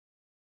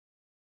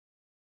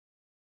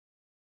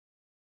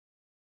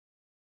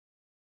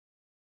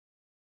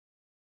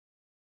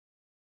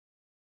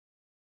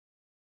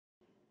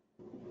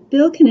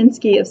Bill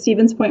Kaninsky of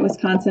Stevens Point,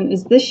 Wisconsin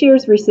is this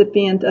year's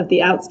recipient of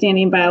the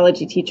Outstanding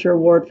Biology Teacher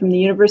Award from the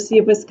University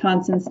of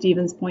Wisconsin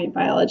Stevens Point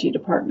Biology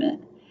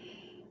Department.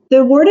 The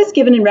award is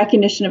given in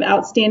recognition of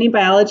outstanding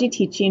biology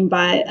teaching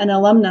by an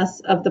alumnus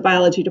of the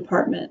biology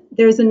department.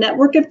 There is a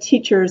network of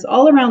teachers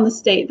all around the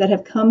state that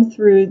have come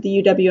through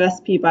the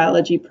UWSP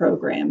biology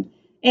program.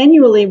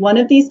 Annually, one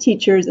of these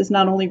teachers is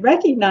not only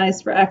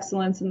recognized for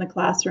excellence in the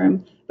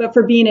classroom, but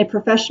for being a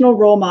professional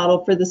role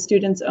model for the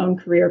student's own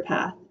career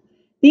path.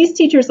 These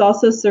teachers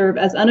also serve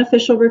as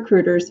unofficial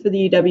recruiters for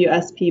the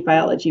UWSP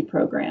biology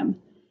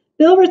program.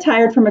 Bill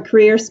retired from a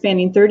career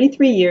spanning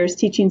 33 years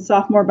teaching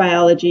sophomore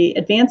biology,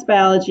 advanced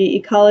biology,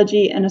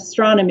 ecology, and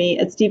astronomy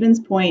at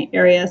Stevens Point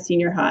Area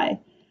Senior High.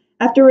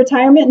 After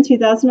retirement in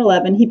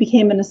 2011, he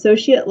became an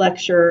associate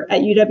lecturer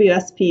at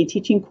UWSP,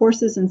 teaching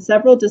courses in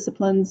several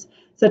disciplines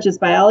such as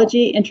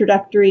biology,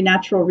 introductory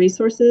natural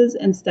resources,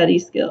 and study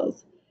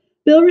skills.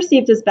 Bill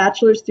received his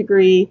bachelor's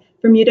degree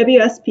from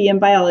UWSP in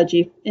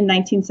biology in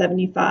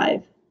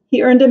 1975.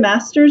 He earned a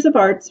Master's of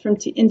Arts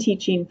in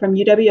teaching from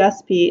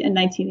UWSP in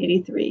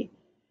 1983.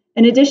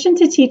 In addition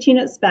to teaching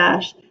at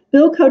SPASH,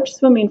 Bill coached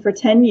swimming for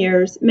 10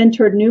 years,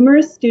 mentored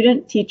numerous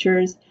student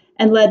teachers,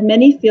 and led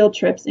many field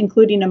trips,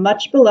 including a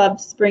much-beloved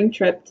spring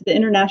trip to the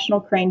International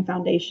Crane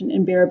Foundation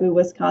in Baraboo,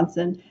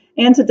 Wisconsin,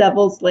 and to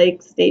Devil's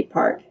Lake State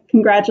Park.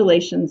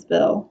 Congratulations,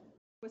 Bill.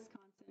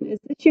 Is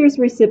this year's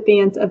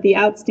recipient of the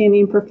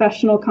Outstanding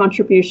Professional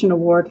Contribution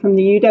Award from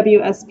the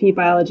UWSP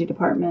Biology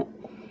Department.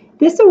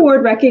 This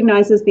award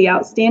recognizes the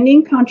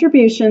outstanding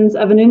contributions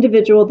of an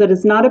individual that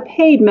is not a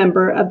paid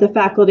member of the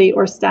faculty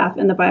or staff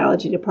in the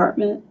biology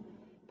department.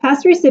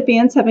 Past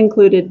recipients have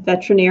included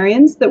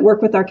veterinarians that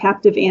work with our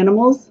captive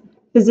animals,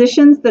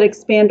 physicians that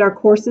expand our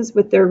courses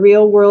with their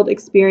real-world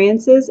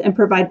experiences and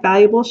provide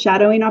valuable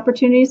shadowing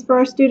opportunities for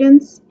our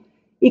students,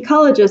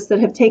 ecologists that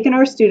have taken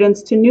our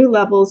students to new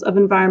levels of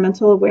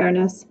environmental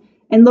awareness,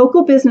 and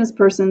local business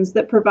persons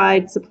that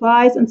provide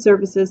supplies and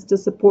services to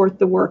support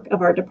the work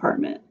of our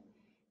department.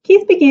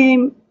 Keith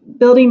became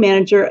building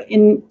manager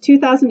in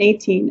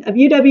 2018 of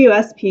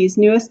UWSP's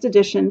newest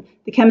edition,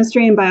 the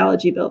Chemistry and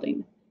Biology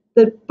building.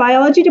 The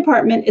biology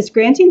department is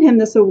granting him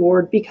this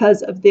award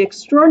because of the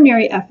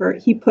extraordinary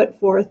effort he put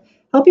forth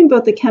helping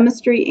both the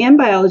chemistry and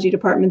biology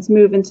departments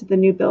move into the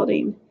new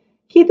building.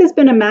 Keith has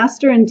been a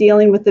master in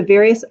dealing with the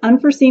various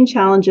unforeseen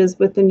challenges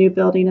with the new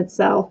building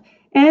itself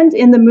and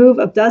in the move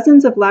of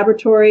dozens of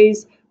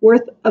laboratories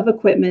worth of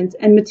equipment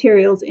and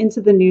materials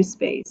into the new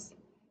space.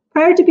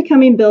 Prior to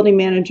becoming building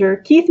manager,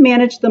 Keith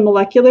managed the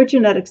molecular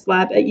genetics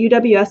lab at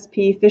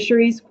UWSP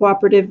Fisheries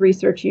Cooperative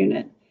Research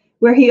Unit,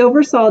 where he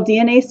oversaw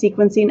DNA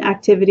sequencing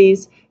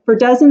activities for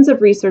dozens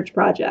of research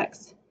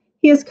projects.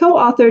 He has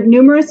co-authored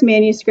numerous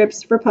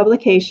manuscripts for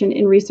publication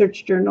in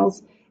research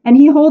journals, and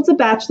he holds a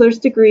bachelor's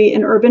degree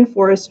in urban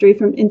forestry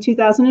in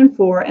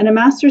 2004 and a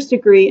master's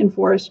degree in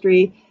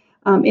forestry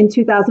in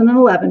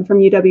 2011 from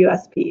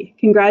UWSP.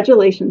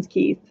 Congratulations,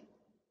 Keith.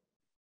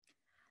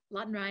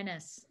 Lawton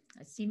Reines,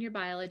 a senior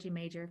biology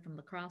major from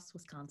La Crosse,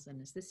 Wisconsin,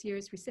 is this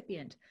year's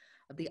recipient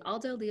of the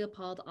Aldo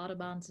Leopold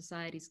Audubon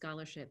Society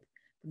Scholarship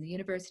from the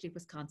University of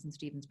Wisconsin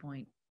Stevens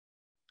Point.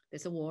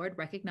 This award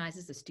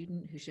recognizes a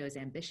student who shows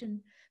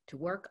ambition to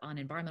work on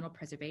environmental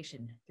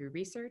preservation through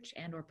research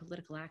and/or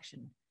political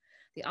action.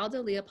 The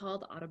Aldo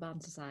Leopold Audubon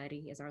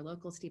Society is our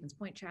local Stevens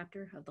Point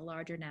chapter of the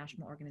larger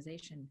national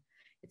organization.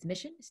 Its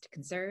mission is to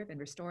conserve and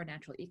restore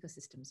natural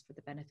ecosystems for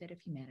the benefit of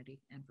humanity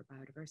and for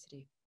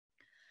biodiversity.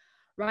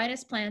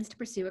 Reines plans to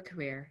pursue a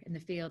career in the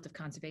field of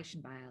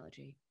conservation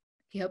biology.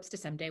 He hopes to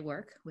someday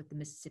work with the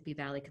Mississippi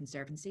Valley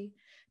Conservancy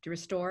to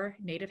restore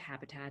native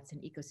habitats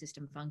and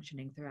ecosystem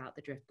functioning throughout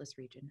the driftless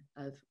region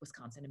of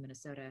Wisconsin and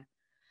Minnesota.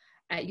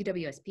 At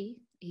UWSP,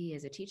 he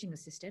is a teaching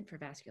assistant for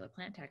vascular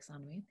plant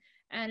taxonomy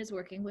and is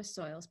working with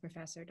soils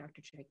professor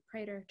Dr. Jake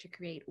Prater to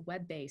create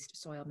web-based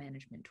soil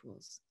management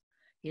tools.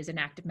 He is an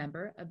active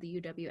member of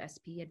the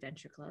UWSP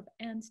Adventure Club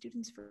and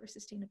Students for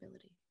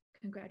Sustainability.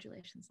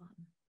 Congratulations,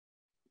 Lawton.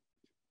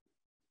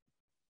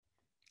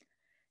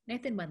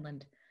 Nathan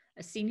Wendland,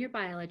 a senior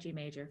biology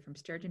major from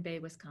Sturgeon Bay,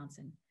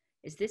 Wisconsin,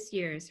 is this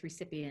year's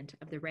recipient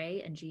of the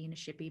Ray and Jean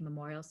Shippey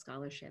Memorial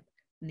Scholarship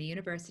from the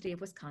University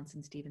of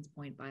Wisconsin Stevens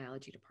Point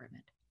Biology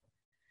Department.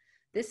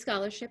 This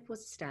scholarship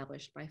was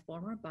established by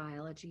former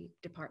biology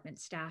department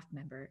staff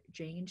member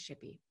Jane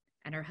Shippey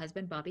and her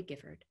husband Bobby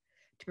Gifford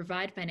to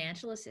provide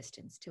financial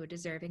assistance to a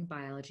deserving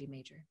biology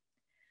major.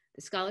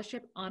 The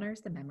scholarship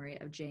honors the memory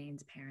of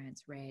Jane's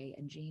parents, Ray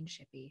and Jean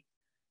Shippey.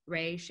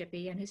 Ray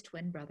Shippey and his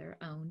twin brother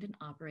owned and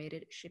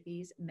operated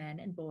Shippey's Men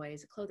and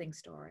Boys clothing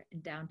store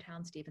in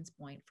downtown Stevens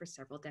Point for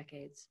several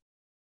decades.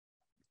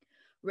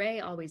 Ray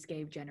always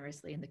gave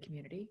generously in the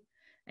community,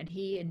 and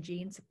he and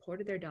Jean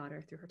supported their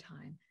daughter through her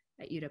time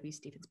at UW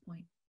Stevens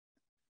Point.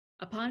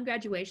 Upon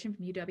graduation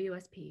from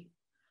UWSP,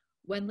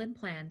 Wendland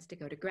plans to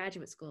go to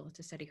graduate school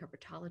to study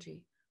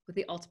herpetology with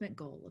the ultimate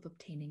goal of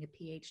obtaining a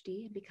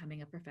PhD and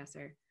becoming a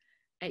professor.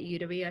 At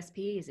UWSP,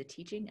 he is a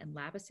teaching and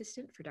lab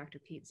assistant for Dr.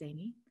 Pete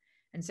Zaney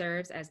and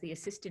serves as the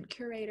assistant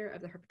curator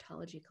of the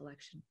herpetology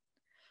collection.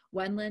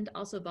 Wenland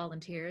also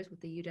volunteers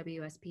with the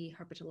UWSP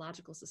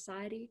Herpetological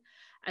Society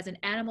as an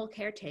animal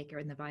caretaker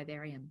in the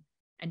vivarium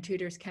and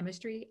tutors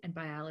chemistry and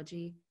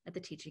biology at the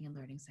Teaching and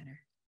Learning Center.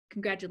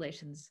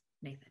 Congratulations,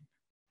 Nathan.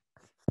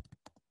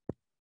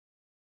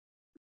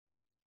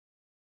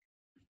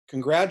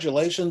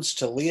 Congratulations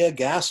to Leah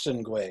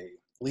Gastonguay.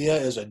 Leah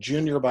is a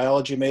junior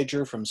biology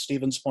major from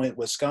Stevens Point,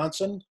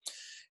 Wisconsin,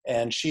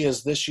 and she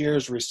is this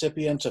year's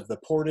recipient of the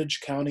Portage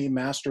County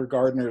Master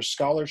Gardener's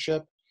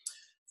Scholarship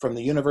from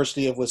the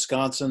University of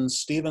Wisconsin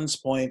Stevens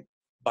Point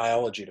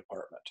Biology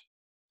Department.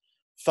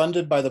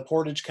 Funded by the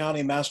Portage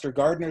County Master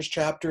Gardeners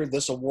chapter,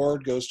 this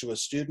award goes to a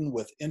student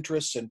with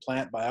interests in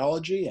plant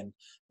biology, and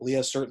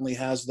Leah certainly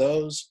has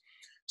those,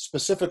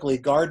 specifically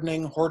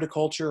gardening,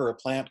 horticulture, or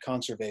plant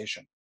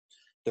conservation.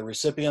 The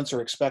recipients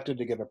are expected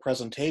to give a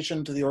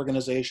presentation to the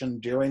organization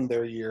during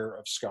their year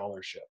of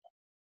scholarship.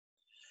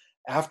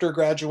 After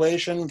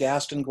graduation,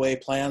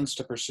 Gastonguay plans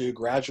to pursue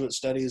graduate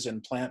studies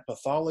in plant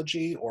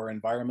pathology or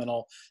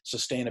environmental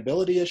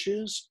sustainability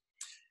issues.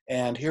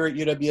 And here at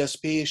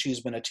UWSP,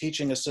 she's been a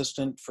teaching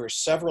assistant for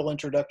several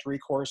introductory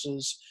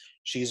courses.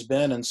 She's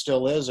been and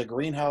still is a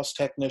greenhouse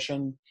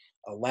technician,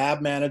 a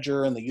lab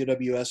manager in the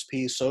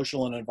UWSP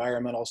Social and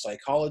Environmental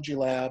Psychology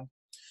Lab,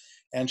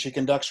 and she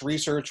conducts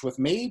research with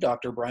me,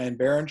 Dr. Brian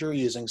Behringer,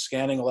 using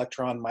scanning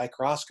electron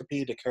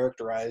microscopy to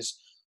characterize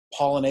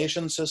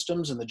pollination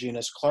systems in the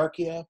genus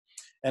Clarkia,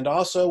 and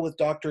also with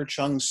Dr.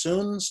 Chung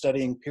Soon,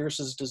 studying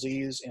Pierce's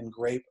disease in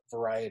grape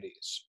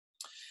varieties.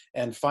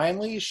 And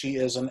finally, she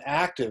is an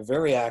active,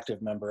 very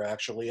active member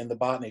actually in the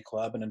Botany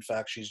Club, and in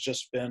fact, she's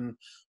just been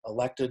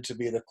elected to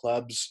be the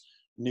club's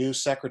new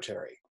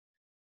secretary.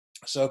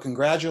 So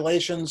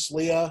congratulations,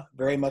 Leah,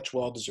 very much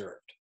well deserved.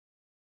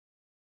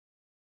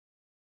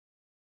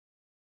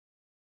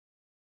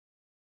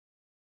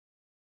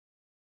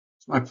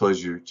 It's my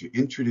pleasure to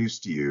introduce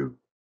to you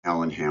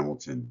Ellen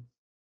Hamilton.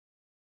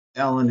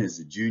 Ellen is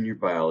a junior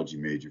biology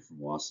major from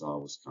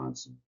Wausau,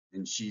 Wisconsin,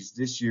 and she's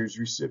this year's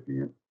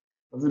recipient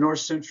of the North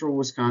Central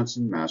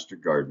Wisconsin Master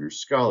Gardener's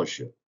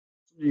Scholarship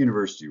from the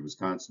University of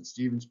Wisconsin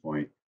Stevens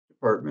Point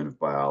Department of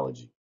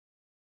Biology.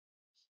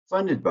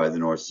 Funded by the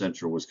North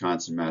Central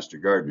Wisconsin Master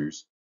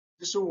Gardeners,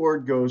 this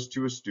award goes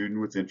to a student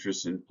with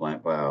interest in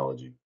plant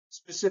biology,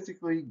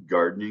 specifically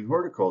gardening,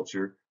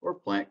 horticulture, or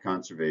plant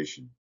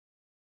conservation.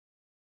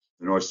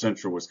 The North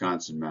Central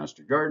Wisconsin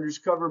Master Gardeners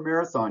cover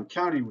Marathon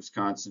County,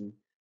 Wisconsin,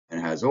 and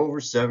has over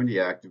 70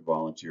 active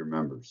volunteer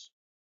members.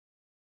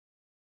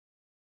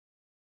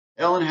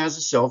 Ellen has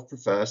a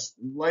self-professed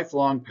and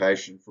lifelong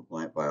passion for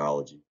plant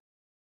biology.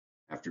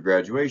 After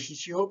graduation,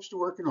 she hopes to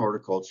work in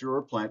horticulture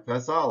or plant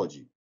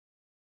pathology.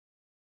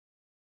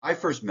 I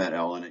first met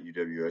Ellen at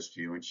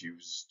UWSP when she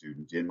was a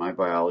student in my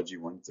Biology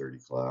 130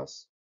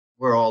 class,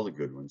 where all the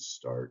good ones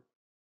start.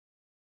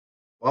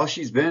 While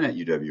she's been at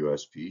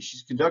UWSP,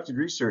 she's conducted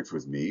research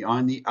with me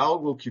on the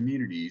algal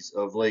communities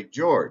of Lake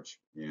George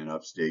in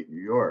upstate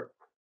New York.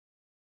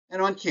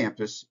 And on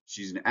campus,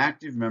 she's an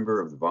active member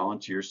of the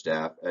volunteer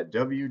staff at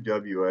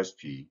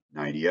WWSP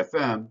 90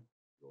 FM,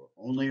 your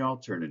only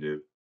alternative,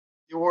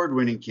 the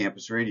award-winning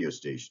campus radio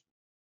station.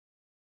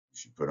 You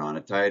should put on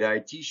a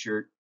tie-dye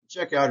t-shirt and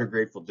check out her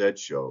Grateful Dead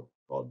show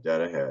called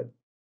Dead Ahead.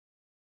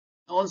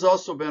 Ellen's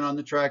also been on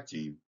the track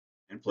team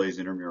and plays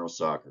intramural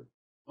soccer.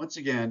 Once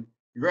again,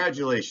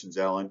 congratulations,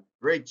 Ellen.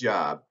 Great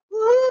job.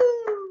 Woo!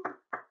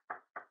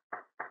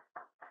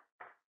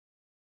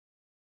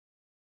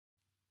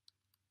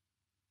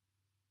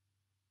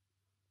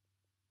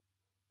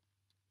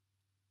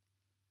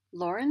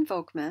 Lauren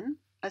Volkman,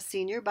 a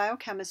senior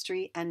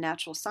biochemistry and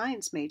natural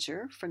science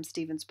major from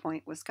Stevens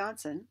Point,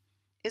 Wisconsin,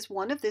 is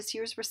one of this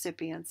year's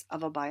recipients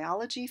of a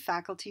Biology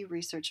Faculty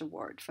Research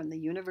Award from the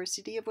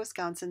University of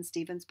Wisconsin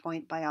Stevens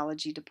Point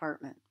Biology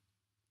Department.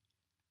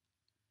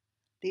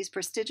 These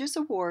prestigious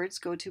awards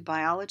go to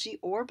biology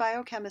or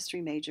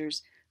biochemistry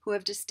majors who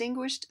have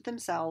distinguished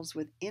themselves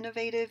with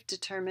innovative,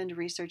 determined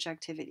research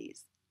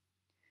activities.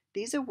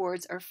 These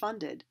awards are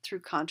funded through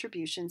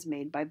contributions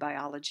made by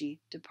biology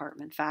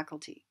department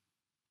faculty.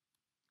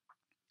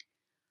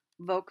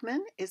 Volkman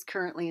is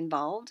currently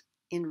involved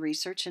in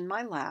research in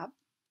my lab.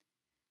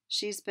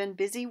 She's been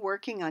busy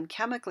working on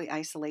chemically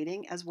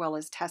isolating as well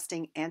as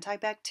testing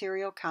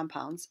antibacterial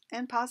compounds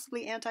and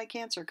possibly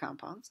anti-cancer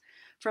compounds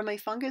from a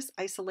fungus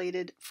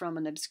isolated from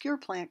an obscure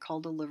plant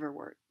called a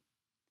liverwort.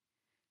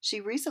 She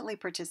recently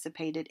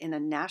participated in a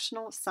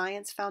National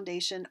Science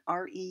Foundation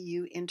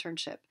REU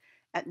internship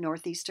at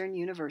Northeastern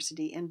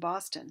University in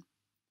Boston,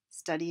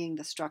 studying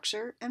the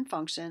structure and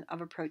function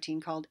of a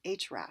protein called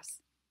HRAS.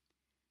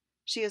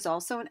 She is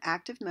also an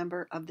active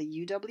member of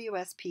the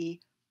UWSP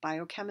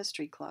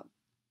Biochemistry Club.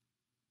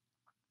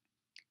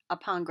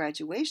 Upon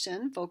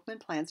graduation, Volkman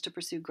plans to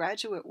pursue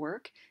graduate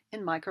work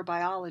in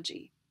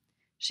microbiology.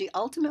 She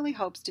ultimately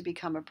hopes to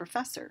become a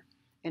professor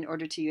in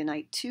order to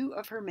unite two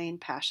of her main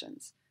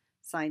passions,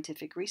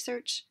 scientific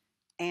research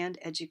and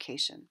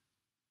education.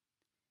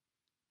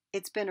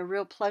 It's been a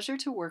real pleasure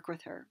to work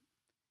with her.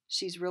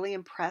 She's really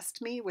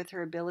impressed me with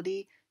her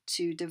ability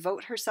to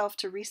devote herself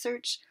to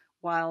research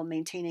while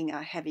maintaining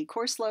a heavy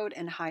course load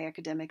and high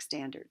academic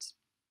standards.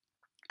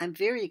 I'm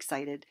very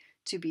excited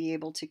to be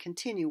able to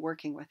continue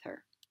working with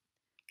her.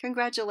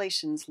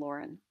 Congratulations,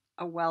 Lauren,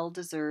 a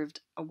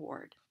well-deserved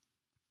award.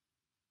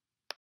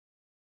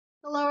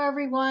 Hello,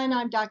 everyone.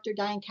 I'm Dr.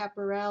 Diane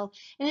Caparel,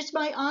 and it's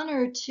my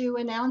honor to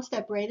announce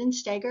that Braden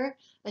Steger,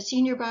 a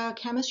senior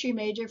biochemistry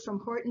major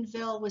from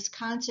Hortonville,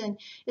 Wisconsin,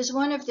 is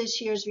one of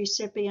this year's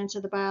recipients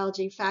of the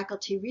Biology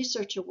Faculty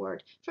Research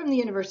Award from the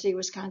University of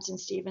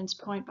Wisconsin-Stevens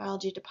Point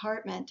Biology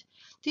Department.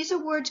 These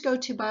awards go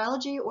to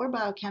biology or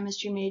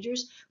biochemistry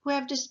majors who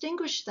have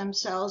distinguished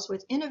themselves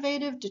with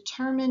innovative,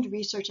 determined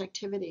research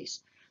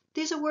activities.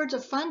 These awards are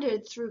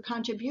funded through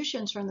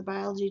contributions from the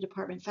biology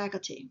department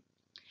faculty.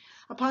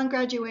 Upon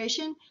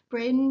graduation,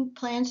 Braden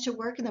plans to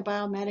work in the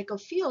biomedical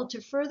field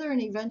to further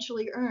and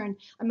eventually earn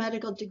a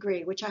medical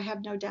degree, which I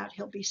have no doubt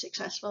he'll be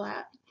successful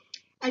at.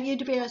 At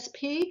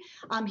UWSP,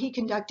 he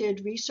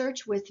conducted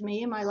research with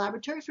me in my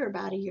laboratory for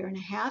about 1.5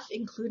 years,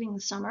 including the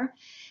summer,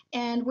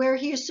 and where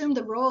he assumed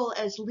the role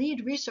as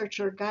lead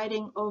researcher,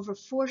 guiding over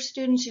 4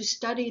 students who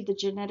studied the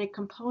genetic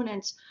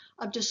components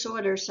of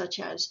disorders such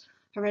as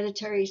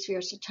hereditary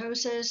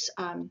spherocytosis,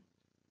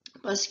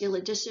 muscular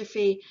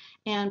dystrophy,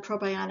 and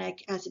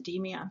propionic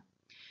acidemia.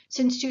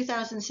 Since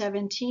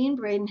 2017,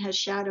 Braden has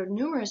shadowed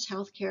numerous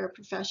healthcare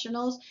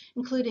professionals,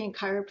 including a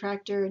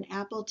chiropractor in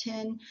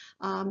Appleton,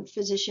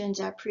 physicians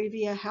at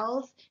Previa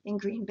Health in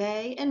Green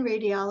Bay, and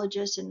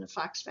radiologists in the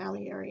Fox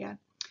Valley area.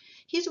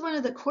 He's one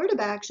of the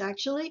quarterbacks,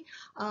 actually,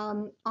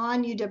 on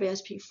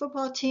UWSP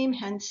football team,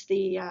 hence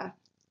the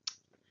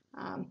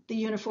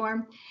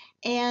uniform,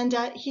 and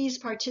he's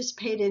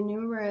participated in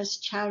numerous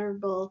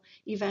charitable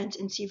events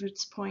in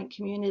Stevens Point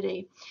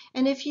community.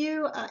 And if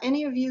you,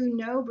 any of you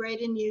know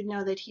Braden, you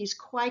know that he's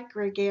quite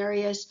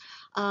gregarious.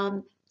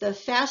 The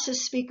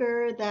fastest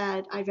speaker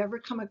that I've ever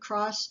come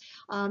across.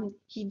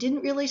 He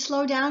didn't really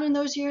slow down in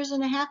those 1.5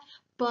 years,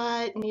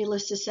 but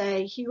needless to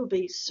say, he will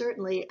be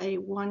certainly a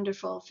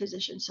wonderful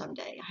physician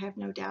someday. I have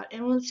no doubt.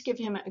 And let's give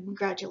him a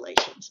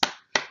congratulations.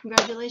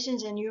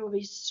 Congratulations, and you will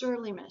be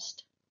sorely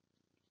missed.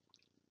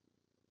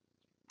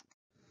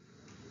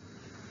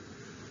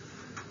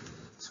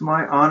 It's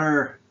my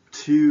honor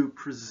to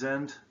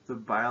present the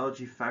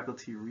Biology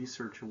Faculty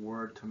Research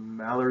Award to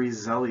Mallory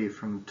Zelli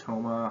from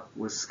Tomah,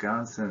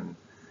 Wisconsin.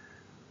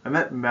 I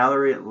met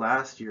Mallory at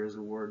last year's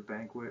award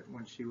banquet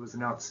when she was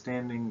an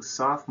outstanding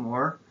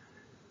sophomore,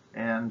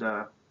 and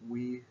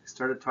we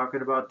started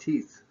talking about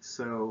teeth.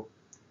 So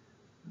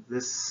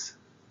this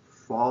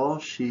fall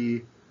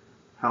she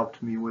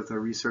helped me with a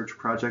research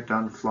project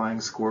on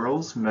flying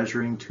squirrels,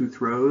 measuring tooth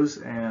rows,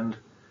 and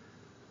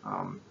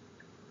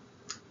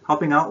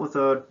helping out with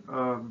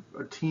a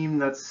team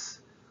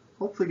that's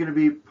hopefully going to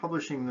be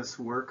publishing this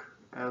work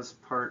as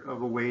part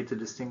of a way to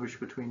distinguish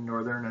between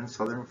northern and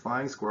southern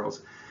flying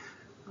squirrels.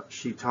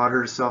 She taught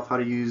herself how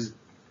to use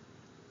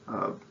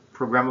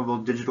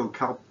programmable digital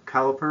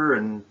caliper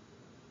and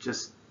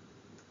just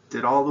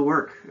did all the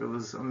work. It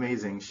was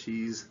amazing.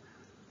 She's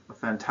a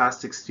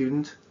fantastic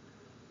student.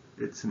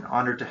 It's an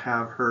honor to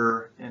have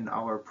her in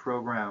our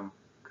program.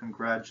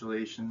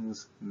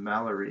 Congratulations,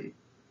 Mallory.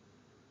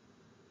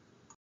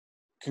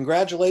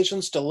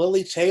 Congratulations to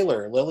Lily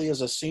Taylor. Lily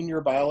is a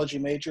senior biology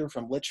major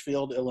from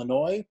Litchfield,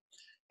 Illinois,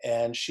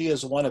 and she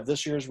is one of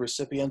this year's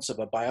recipients of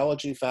a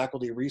Biology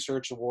Faculty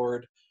Research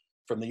Award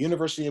from the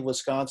University of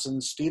Wisconsin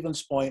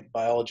Stevens Point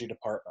Biology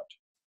Department.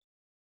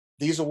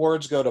 These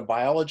awards go to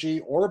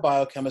biology or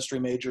biochemistry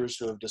majors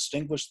who have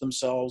distinguished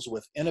themselves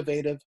with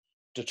innovative,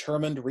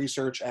 determined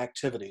research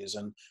activities,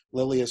 and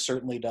Lily has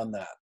certainly done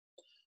that.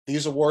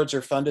 These awards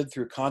are funded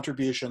through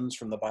contributions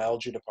from the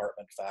biology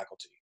department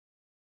faculty.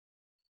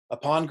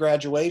 Upon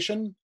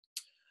graduation,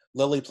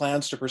 Lily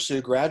plans to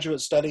pursue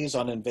graduate studies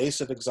on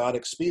invasive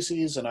exotic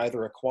species in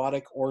either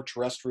aquatic or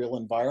terrestrial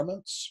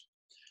environments.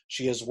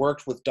 She has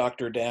worked with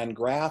Dr. Dan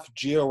Graff,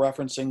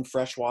 georeferencing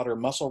freshwater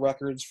mussel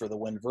records for the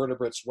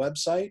Winvertebrates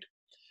website,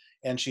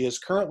 and she is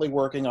currently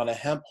working on a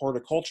hemp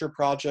horticulture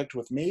project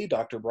with me,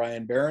 Dr.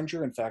 Brian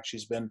Behringer. In fact,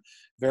 she's been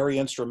very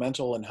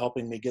instrumental in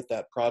helping me get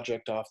that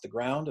project off the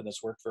ground and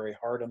has worked very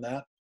hard on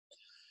that.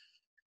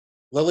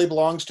 Lily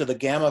belongs to the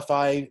Gamma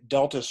Phi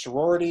Delta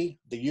sorority,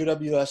 the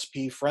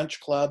UWSP French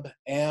Club,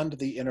 and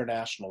the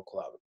International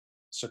Club.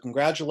 So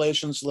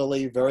congratulations,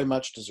 Lily, very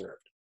much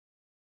deserved.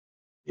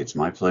 It's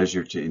my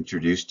pleasure to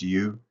introduce to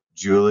you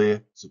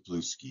Julia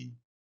Zapluski.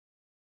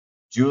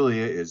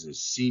 Julia is a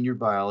senior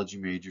biology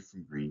major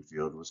from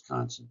Greenfield,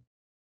 Wisconsin,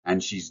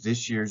 and she's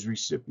this year's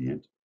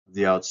recipient of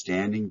the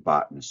Outstanding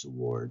Botanist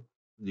Award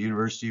from the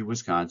University of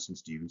Wisconsin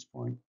Stevens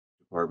Point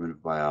Department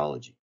of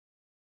Biology.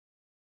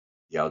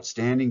 The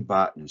Outstanding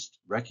Botanist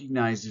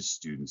recognizes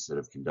students that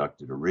have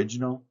conducted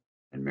original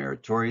and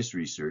meritorious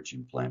research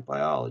in plant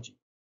biology,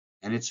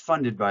 and it's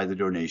funded by the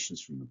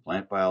donations from the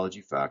plant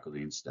biology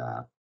faculty and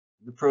staff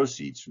and the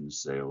proceeds from the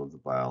sale of the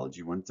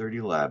Biology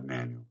 130 Lab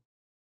Manual.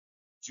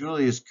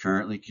 Julie is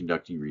currently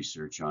conducting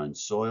research on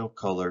soil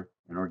color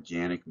and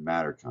organic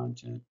matter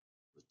content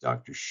with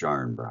Dr.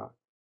 Scharnbraut.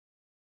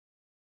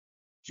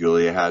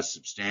 Julia has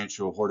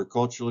substantial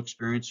horticultural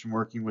experience from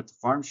working with the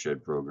Farm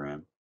Shed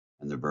program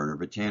and the Berner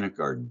Botanic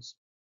Gardens,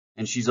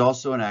 and she's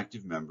also an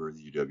active member of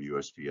the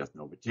UWSP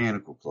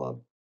Ethnobotanical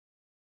Club.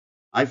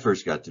 I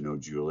first got to know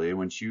Julia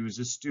when she was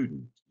a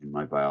student in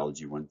my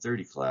Biology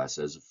 130 class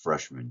as a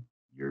freshman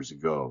years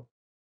ago.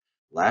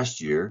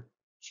 Last year,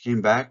 she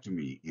came back to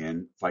me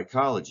in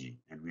phycology,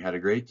 and we had a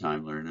great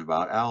time learning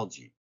about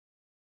algae.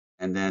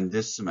 And then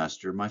this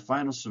semester, my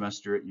final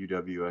semester at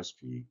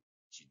UWSP,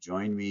 she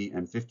joined me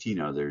and 15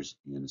 others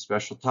in a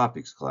special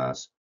topics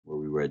class where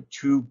we read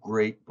two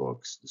great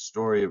books, The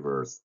Story of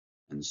Earth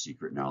and The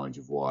Secret Knowledge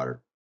of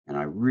Water. And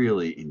I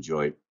really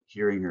enjoyed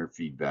hearing her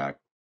feedback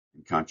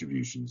and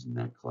contributions in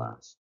that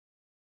class.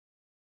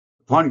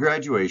 Upon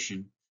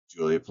graduation,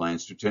 Julia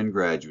plans to attend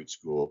graduate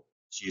school.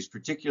 She is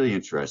particularly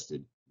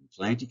interested in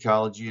plant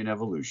ecology and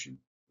evolution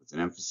with an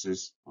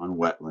emphasis on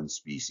wetland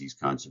species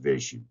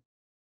conservation.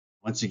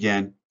 Once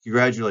again,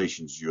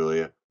 congratulations,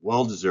 Julia.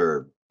 Well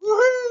deserved.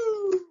 Woohoo!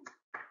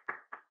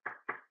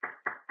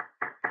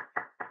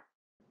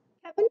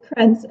 Kevin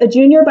Krentz, a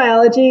junior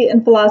biology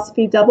and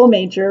philosophy double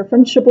major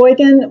from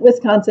Sheboygan,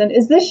 Wisconsin,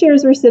 is this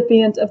year's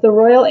recipient of the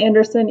Royal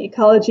Anderson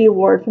Ecology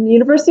Award from the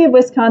University of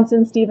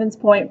Wisconsin-Stevens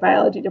Point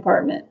Biology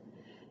Department.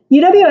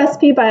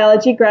 UWSP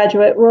biology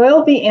graduate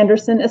Royal V.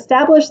 Anderson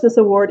established this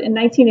award in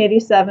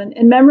 1987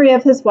 in memory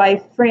of his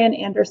wife, Fran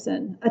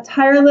Anderson, a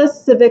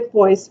tireless civic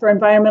voice for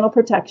environmental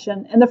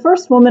protection and the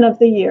first Woman of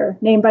the Year,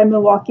 named by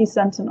Milwaukee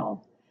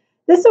Sentinel.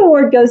 This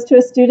award goes to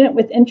a student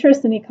with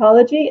interest in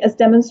ecology as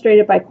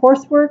demonstrated by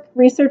coursework,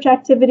 research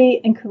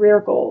activity, and career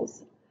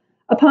goals.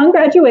 Upon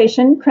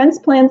graduation,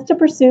 Krentz plans to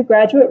pursue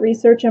graduate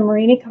research in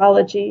marine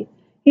ecology.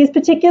 He is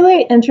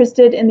particularly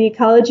interested in the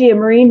ecology of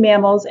marine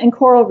mammals and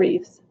coral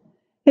reefs.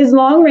 His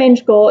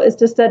long-range goal is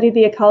to study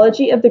the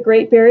ecology of the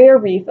Great Barrier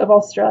Reef of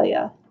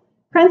Australia.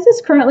 Krentz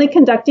is currently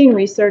conducting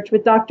research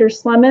with Drs.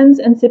 Slemons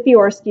and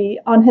Sipiorsky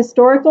on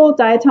historical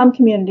diatom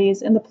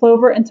communities in the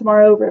Plover and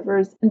Tomorrow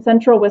Rivers in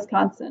central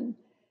Wisconsin.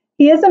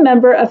 He is a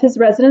member of his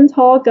Residence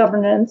Hall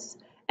governance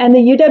and the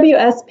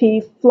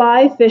UWSP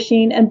Fly,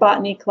 Fishing, and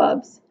Botany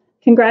clubs.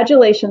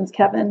 Congratulations,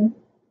 Kevin.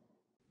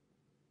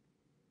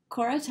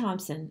 Cora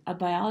Thompson, a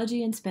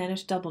biology and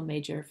Spanish double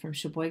major from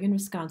Sheboygan,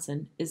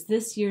 Wisconsin, is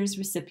this year's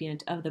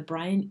recipient of the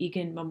Brian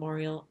Egan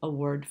Memorial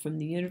Award from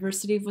the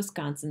University of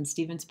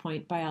Wisconsin-Stevens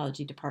Point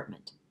Biology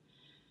Department.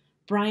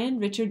 Brian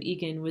Richard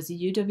Egan was a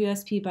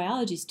UWSP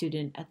biology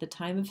student at the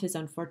time of his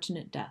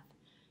unfortunate death.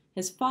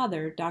 His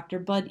father, Dr.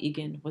 Bud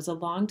Egan, was a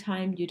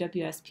longtime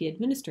UWSP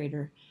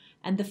administrator,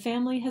 and the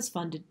family has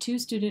funded 2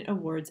 student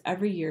awards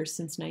every year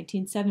since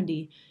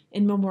 1970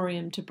 in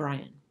memoriam to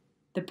Brian.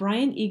 The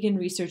Brian Egan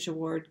Research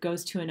Award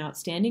goes to an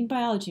outstanding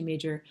biology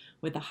major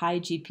with a high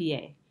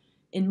GPA.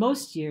 In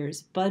most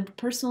years, Bud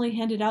personally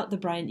handed out the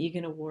Brian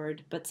Egan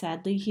Award, but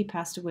sadly he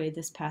passed away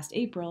this past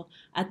April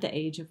at the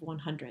age of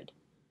 100.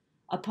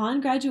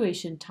 Upon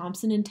graduation,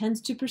 Thompson intends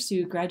to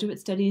pursue graduate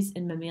studies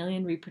in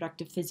mammalian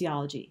reproductive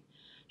physiology.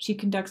 She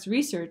conducts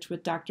research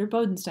with Dr.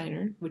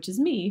 Bodensteiner, which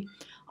is me,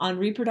 on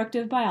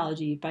reproductive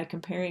biology by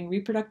comparing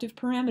reproductive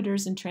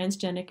parameters in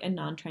transgenic and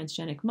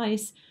non-transgenic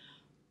mice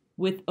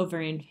with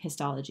ovarian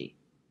histology.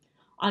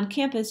 On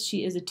campus,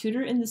 she is a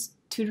tutor in the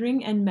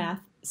Tutoring and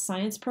Math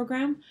Science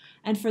program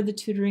and for the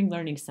Tutoring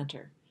Learning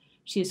Center.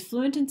 She is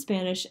fluent in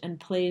Spanish and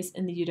plays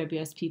in the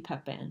UWSP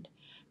pep band.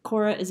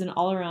 Cora is an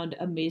all-around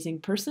amazing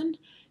person.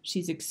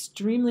 She's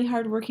extremely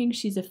hardworking.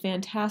 She's a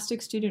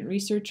fantastic student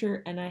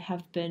researcher, and I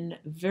have been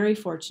very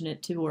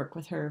fortunate to work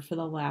with her for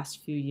the last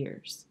few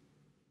years.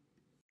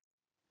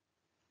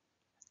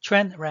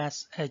 Trent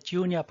Ress, a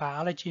junior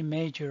biology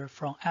major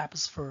from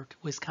Abbotsford,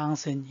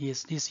 Wisconsin,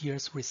 is this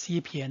year's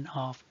recipient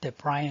of the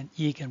Brian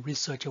Egan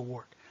Research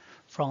Award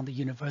from the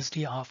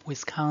University of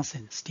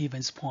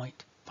Wisconsin-Stevens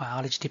Point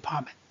Biology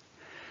Department.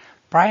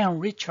 Brian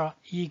Richard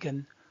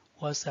Egan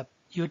was a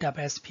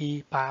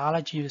UWSP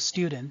biology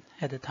student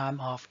at the time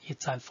of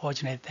its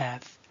unfortunate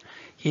death.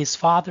 His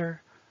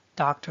father,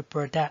 Dr.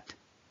 Burdett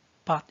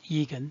Bud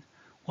Egan,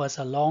 was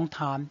a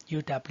longtime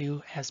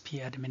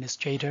UWSP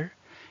administrator,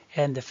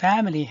 and the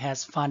family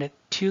has funded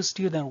 2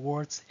 student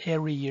awards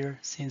every year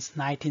since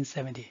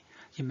 1970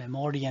 in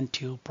memoriam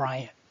to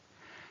Brian.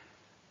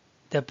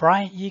 The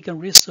Brian Egan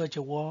Research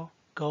Award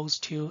goes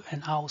to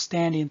an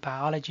outstanding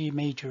biology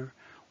major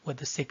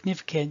with a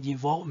significant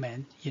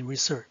involvement in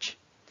research.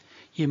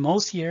 In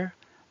most years,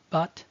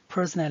 Bud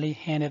personally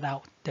handed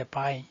out the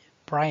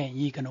Brian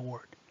Egan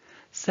Award.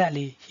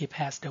 Sadly, he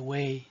passed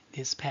away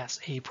this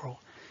past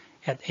April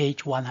at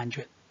age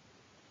 100.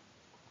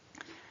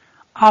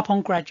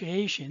 Upon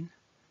graduation,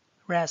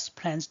 Ress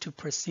plans to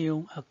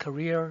pursue a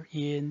career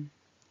in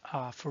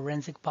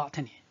forensic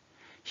botany.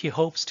 He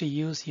hopes to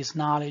use his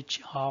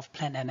knowledge of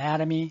plant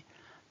anatomy,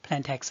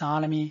 plant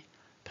taxonomy,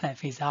 plant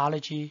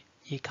physiology,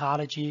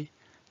 ecology,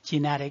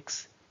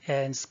 genetics,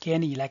 and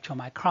skin electron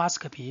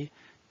microscopy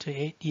to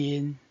aid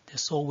in the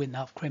solving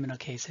of criminal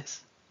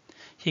cases.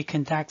 He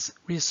conducts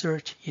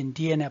research in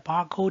DNA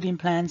barcoding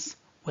plants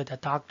with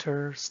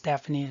Dr.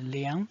 Stephanie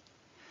Liang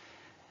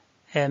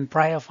and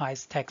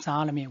bryophytes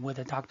taxonomy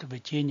with Dr.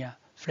 Virginia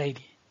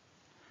Flady.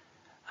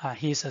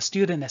 He's a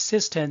student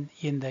assistant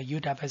in the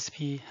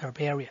UWSP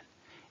herbarium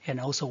and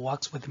also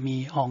works with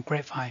me on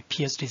grapevine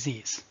Pierce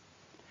disease.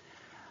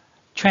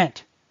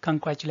 Trent,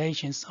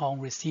 congratulations on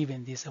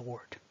receiving this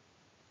award.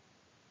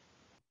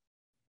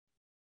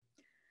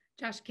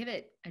 Josh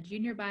Kivett, a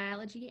junior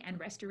biology and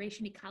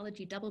restoration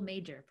ecology double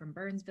major from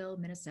Burnsville,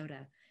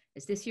 Minnesota,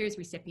 is this year's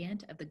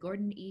recipient of the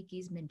Gordon E.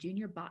 Giesman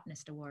Junior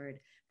Botanist Award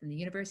from the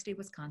University of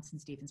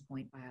Wisconsin-Stevens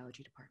Point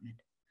Biology Department.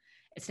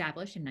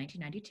 Established in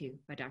 1992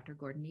 by Dr.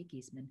 Gordon E.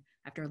 Giesman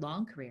after a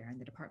long career in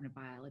the Department of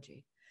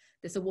Biology,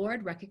 this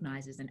award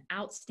recognizes an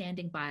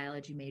outstanding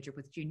biology major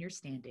with junior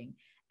standing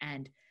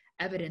and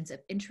evidence of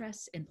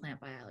interests in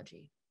plant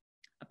biology.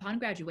 Upon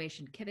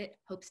graduation, Kivett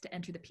hopes to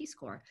enter the Peace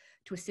Corps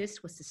to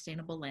assist with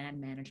sustainable land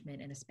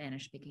management in a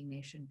Spanish-speaking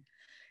nation.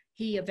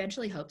 He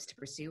eventually hopes to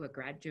pursue a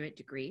graduate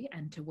degree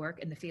and to work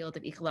in the field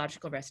of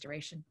ecological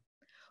restoration.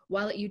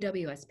 While at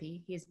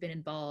UWSP, he has been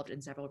involved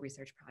in several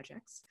research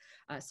projects,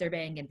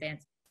 surveying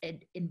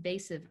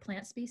invasive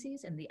plant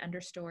species in the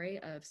understory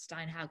of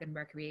Steinhaugen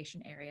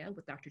Recreation Area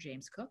with Dr.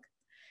 James Cook,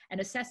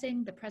 and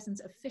assessing the presence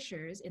of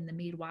fishers in the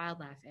Mead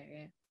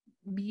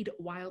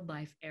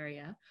Wildlife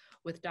Area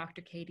with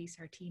Dr. Katie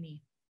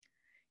Sartini.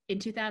 In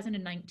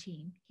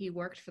 2019, he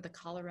worked for the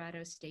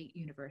Colorado State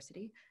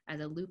University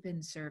as a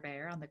lupin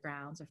surveyor on the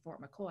grounds of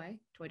Fort McCoy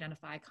to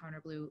identify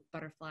Carner Blue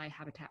butterfly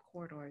habitat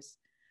corridors.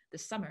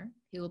 This summer,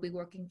 he will be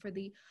working for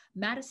the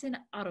Madison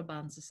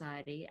Audubon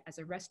Society as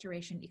a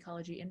restoration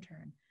ecology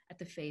intern at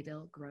the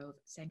Fayetteville Grove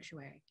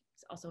Sanctuary.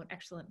 He's also an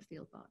excellent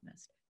field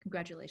botanist.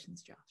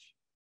 Congratulations, Josh.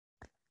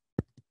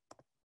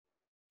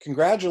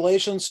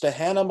 Congratulations to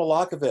Hannah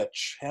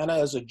Malakovich. Hannah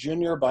is a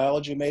junior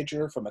biology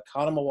major from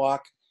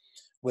Oconomowoc,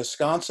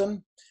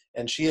 Wisconsin,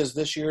 and she is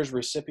this year's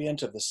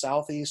recipient of the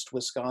Southeast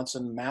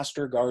Wisconsin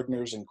Master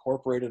Gardeners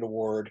Incorporated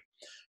Award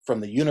from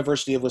the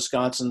University of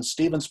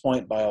Wisconsin-Stevens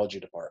Point Biology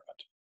Department.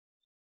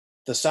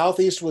 The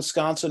Southeast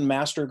Wisconsin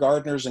Master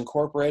Gardeners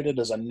Incorporated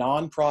is a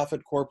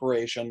nonprofit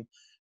corporation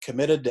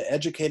committed to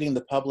educating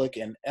the public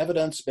in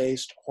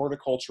evidence-based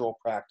horticultural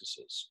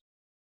practices.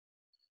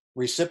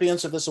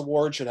 Recipients of this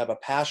award should have a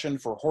passion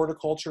for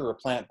horticulture or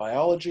plant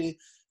biology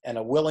and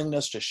a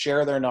willingness to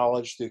share their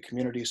knowledge through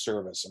community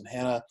service, and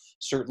Hannah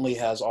certainly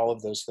has all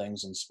of those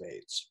things in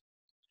spades.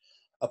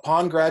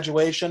 Upon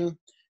graduation,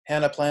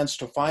 Hannah plans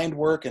to find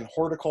work in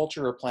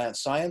horticulture or plant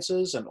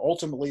sciences and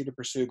ultimately to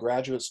pursue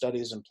graduate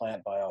studies in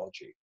plant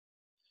biology.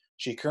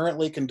 She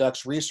currently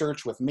conducts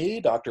research with me,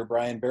 Dr.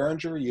 Brian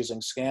Behringer,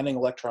 using scanning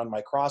electron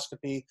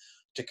microscopy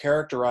to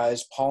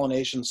characterize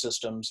pollination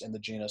systems in the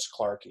genus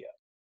Clarkia.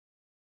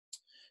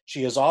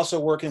 She is also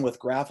working with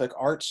graphic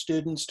art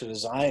students to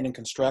design and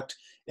construct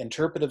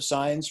interpretive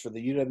signs for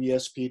the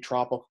UWSP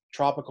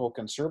Tropical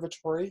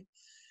Conservatory.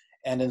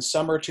 And in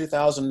summer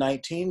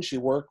 2019, she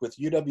worked with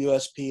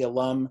UWSP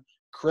alum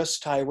Chris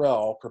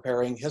Tyrell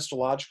preparing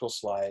histological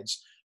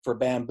slides for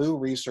bamboo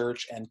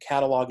research and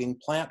cataloging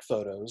plant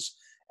photos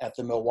at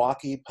the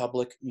Milwaukee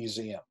Public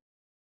Museum.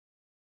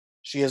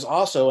 She is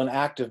also an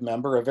active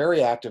member, a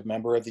very active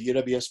member of the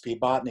UWSP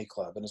Botany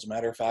Club. And as a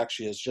matter of fact,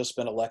 she has just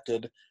been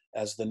elected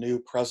as the new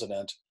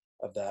president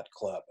of that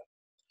club.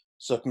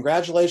 So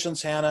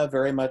congratulations, Hannah,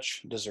 very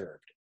much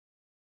deserved.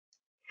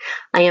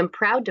 I am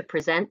proud to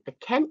present the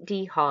Kent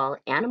D. Hall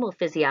Animal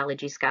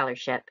Physiology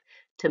Scholarship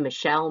to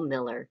Michelle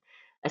Miller,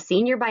 a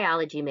senior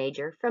biology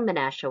major from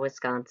Menasha,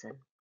 Wisconsin.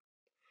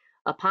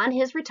 Upon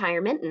his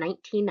retirement in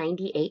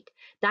 1998,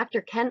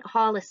 Dr. Kent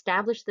Hall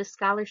established this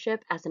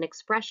scholarship as an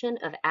expression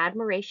of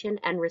admiration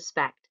and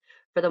respect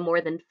for the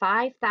more than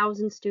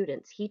 5,000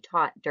 students he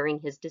taught during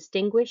his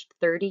distinguished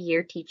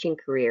 30-year teaching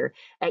career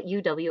at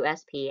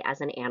UWSP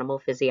as an animal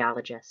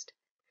physiologist.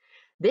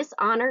 This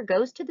honor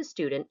goes to the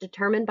student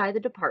determined by the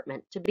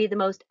department to be the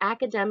most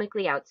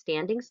academically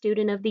outstanding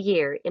student of the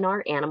year in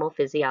our animal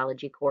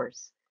physiology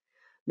course.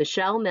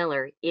 Michelle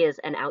Miller is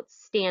an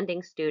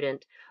outstanding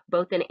student,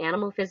 both in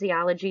animal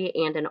physiology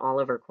and in all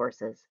of her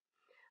courses.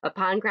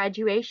 Upon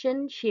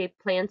graduation, she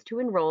plans to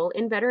enroll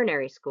in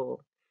veterinary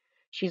school.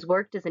 She's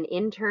worked as an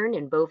intern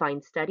in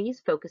bovine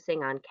studies,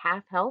 focusing on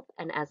calf health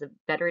and as a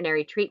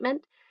veterinary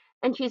treatment,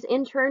 and she's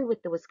interned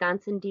with the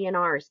Wisconsin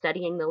DNR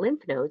studying the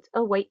lymph nodes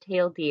of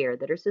white-tailed deer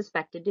that are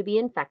suspected to be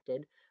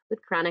infected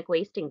with chronic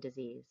wasting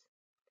disease.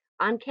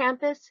 On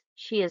campus,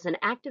 she is an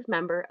active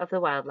member of the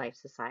Wildlife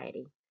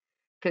Society.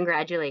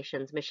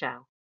 Congratulations,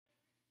 Michelle.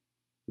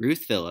 Ruth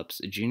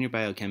Phillips, a junior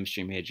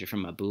biochemistry major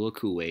from Abula,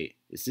 Kuwait,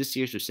 is this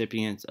year's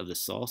recipient of the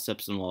Saul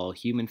Sepsenwall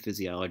Human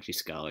Physiology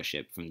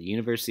Scholarship from the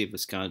University of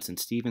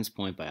Wisconsin-Stevens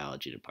Point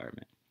Biology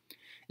Department.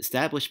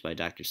 Established by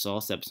Dr.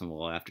 Saul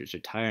Sepsenwall after his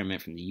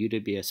retirement from the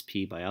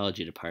UWSP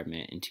Biology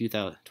Department in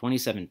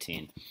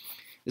 2017,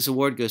 this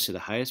award goes to the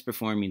highest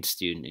performing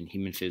student in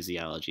human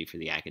physiology for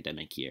the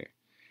academic year.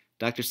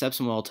 Dr.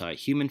 Sepsenwall taught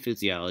human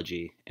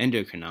physiology,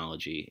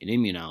 endocrinology, and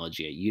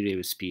immunology at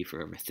UWSP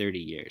for over 30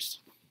 years.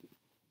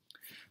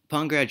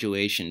 Upon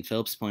graduation,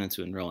 Phillips plans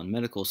to enroll in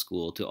medical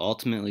school to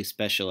ultimately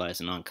specialize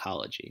in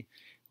oncology.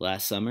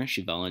 Last summer,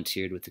 she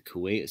volunteered with the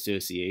Kuwait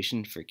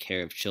Association for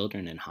Care of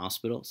Children in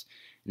Hospitals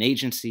an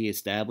agency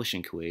established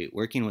in Kuwait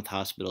working with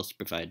hospitals to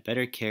provide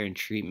better care and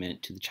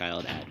treatment to the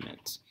child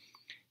admits.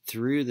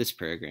 Through this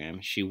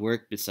program, she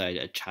worked beside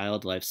a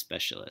child life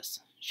specialist.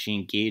 She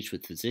engaged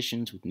with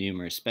physicians with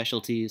numerous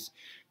specialties.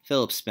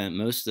 Phillips spent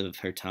most of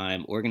her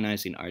time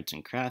organizing arts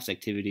and crafts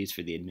activities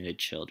for the admitted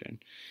children.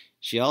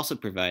 She also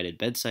provided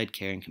bedside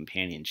care and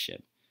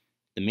companionship.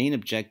 The main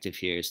objective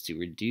here is to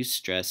reduce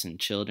stress in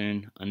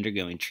children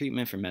undergoing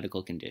treatment for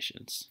medical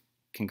conditions.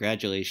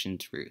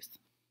 Congratulations, Ruth.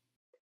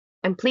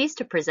 I'm pleased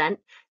to present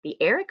the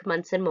Eric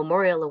Munson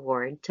Memorial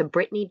Award to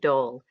Brittany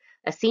Dole,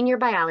 a senior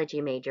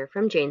biology major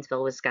from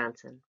Janesville,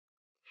 Wisconsin.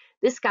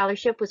 This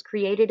scholarship was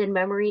created in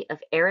memory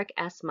of Eric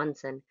S.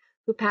 Munson,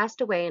 who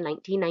passed away in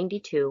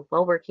 1992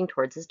 while working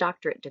towards his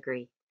doctorate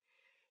degree.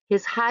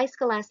 His high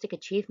scholastic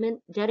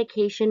achievement,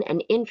 dedication,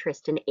 and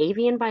interest in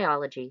avian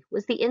biology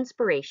was the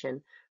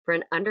inspiration for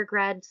an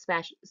undergrad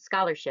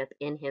scholarship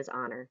in his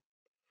honor.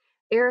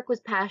 Eric was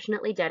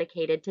passionately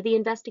dedicated to the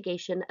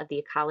investigation of the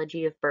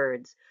ecology of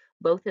birds,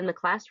 both in the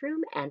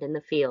classroom and in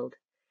the field.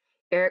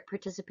 Eric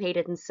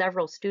participated in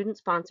several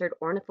student-sponsored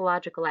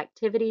ornithological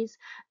activities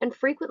and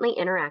frequently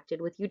interacted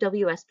with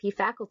UWSP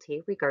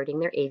faculty regarding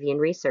their avian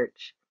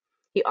research.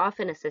 He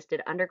often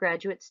assisted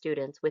undergraduate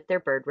students with their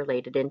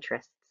bird-related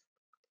interests.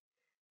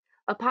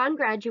 Upon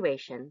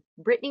graduation,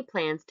 Brittany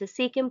plans to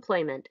seek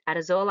employment at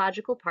a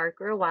zoological park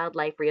or a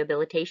wildlife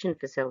rehabilitation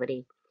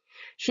facility.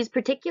 She's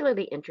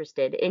particularly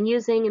interested in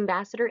using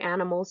ambassador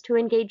animals to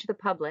engage the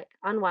public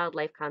on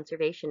wildlife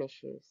conservation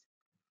issues.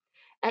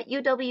 At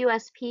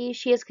UWSP,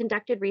 she has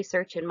conducted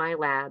research in my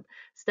lab,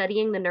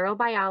 studying the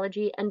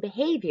neurobiology and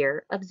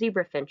behavior of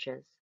zebra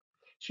finches.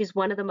 She's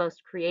one of the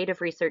most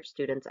creative research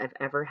students I've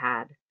ever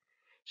had.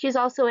 She's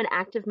also an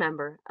active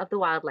member of the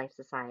Wildlife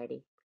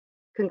Society.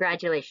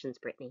 Congratulations,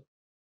 Brittany.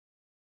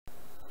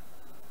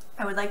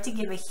 I would like to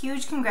give a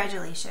huge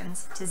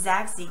congratulations to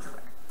Zach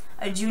Ziegler,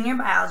 a junior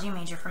biology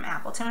major from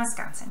Appleton,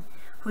 Wisconsin,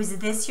 who is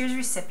this year's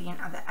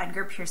recipient of the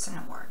Edgar Pearson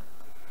Award.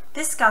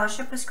 This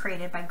scholarship was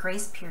created by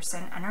Grace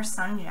Pearson and her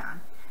son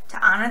John to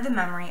honor the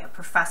memory of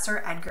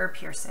Professor Edgar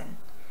Pearson.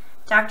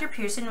 Dr.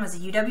 Pearson was a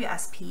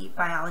UWSP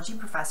biology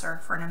professor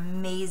for an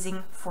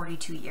amazing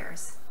 42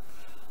 years.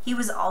 He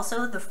was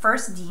also the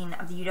first dean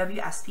of the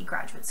UWSP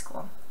Graduate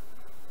School.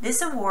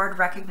 This award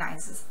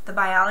recognizes the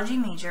biology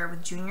major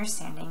with junior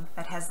standing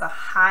that has the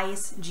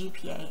highest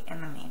GPA in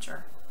the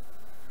major.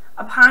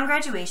 Upon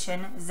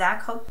graduation,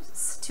 Zach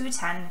hopes to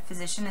attend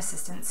physician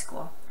assistant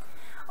school.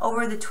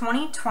 Over the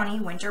 2020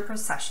 winter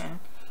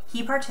session,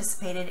 he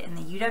participated in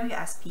the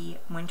UWSP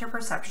Winter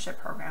Preceptorship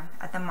Program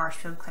at the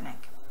Marshfield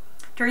Clinic.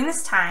 During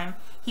this time,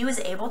 he was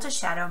able to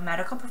shadow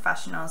medical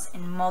professionals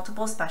in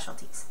multiple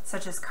specialties,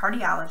 such as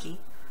cardiology,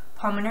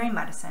 pulmonary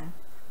medicine,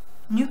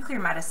 nuclear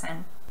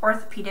medicine,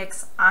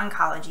 orthopedics,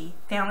 oncology,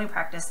 family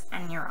practice,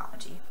 and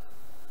neurology.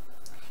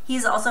 He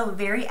is also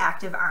very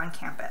active on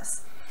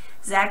campus.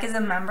 Zach is a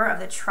member of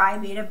the Tri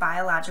Beta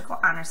Biological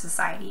Honor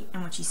Society,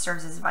 in which he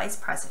serves as vice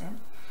president,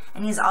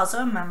 and he is also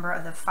a member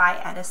of the Phi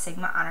Eta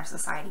Sigma Honor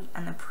Society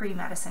and the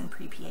Pre-Medicine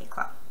Pre-PA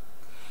Club.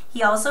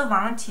 He also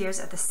volunteers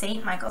at the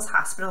St. Michael's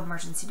Hospital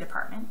Emergency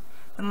Department,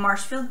 the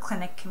Marshfield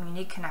Clinic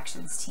Community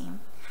Connections Team,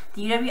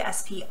 the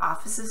UWSP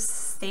Office of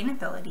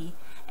Sustainability,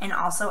 and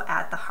also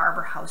at the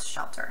Harbor House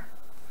Shelter.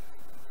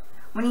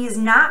 When he is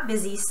not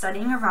busy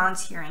studying or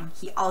volunteering,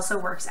 he also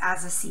works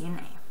as a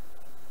CNA.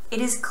 It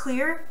is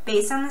clear,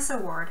 based on this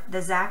award,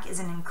 that Zach is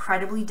an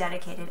incredibly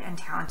dedicated and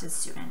talented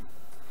student.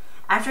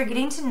 After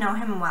getting to know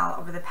him well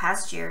over the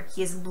past year,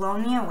 he has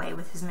blown me away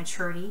with his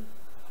maturity,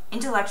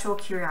 intellectual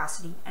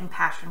curiosity, and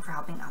passion for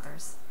helping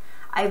others.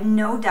 I have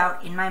no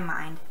doubt in my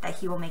mind that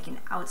he will make an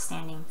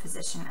outstanding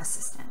physician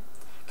assistant.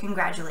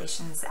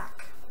 Congratulations,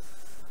 Zach.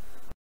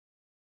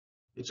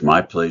 It's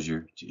my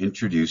pleasure to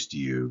introduce to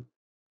you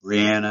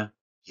Brianna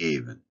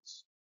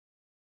Havens.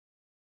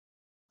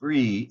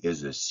 Bree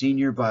is a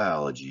senior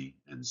biology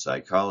and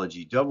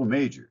psychology double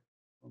major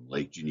from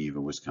Lake Geneva,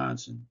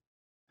 Wisconsin,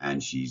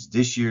 and she's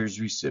this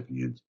year's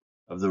recipient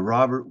of the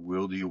Robert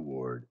Wilde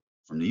Award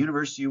from the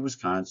University of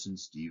Wisconsin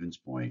Stevens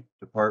Point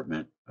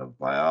Department of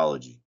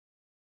Biology.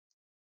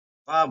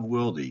 Bob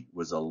Wilde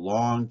was a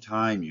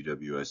longtime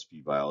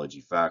UWSP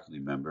biology faculty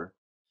member,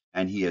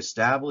 and he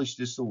established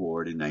this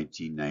award in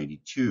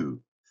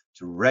 1992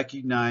 to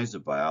recognize a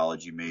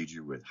biology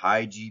major with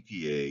high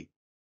GPA,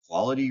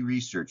 quality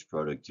research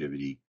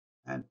productivity,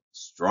 and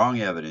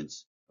strong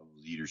evidence of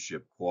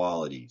leadership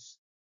qualities.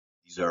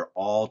 These are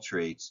all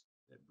traits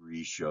that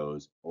Bree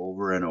shows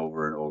over and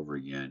over and over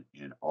again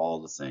in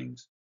all the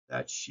things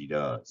that she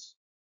does.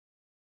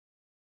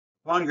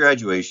 Upon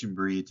graduation,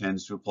 Bree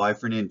intends to apply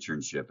for an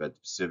internship at the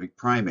Pacific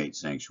Primate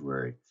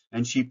Sanctuary,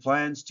 and she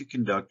plans to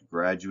conduct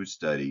graduate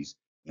studies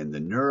in the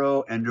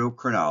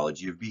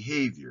neuroendocrinology of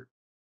behavior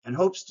and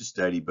hopes to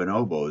study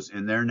bonobos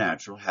in their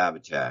natural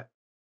habitat.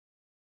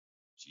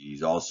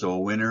 She's also a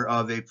winner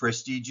of a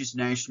prestigious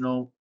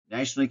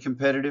nationally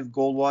competitive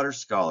Goldwater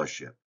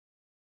Scholarship.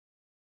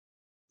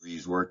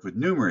 Bree's worked with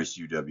numerous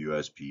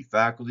UWSP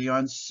faculty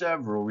on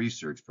several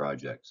research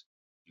projects,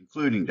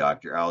 including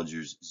Dr.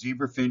 Alger's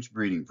zebra finch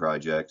breeding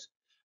projects,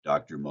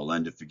 Dr.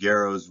 Melinda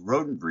Figueroa's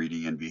rodent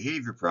breeding and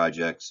behavior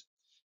projects,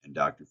 and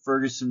Dr.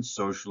 Ferguson's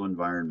social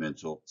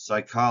environmental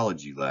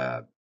psychology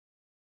lab.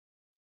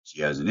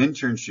 She has an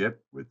internship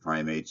with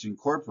Primates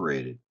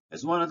Incorporated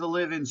as one of the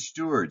live-in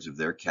stewards of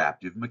their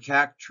captive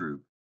macaque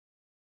troop.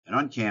 And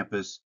on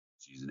campus,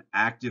 she's an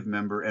active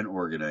member and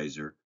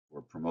organizer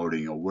for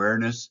promoting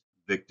awareness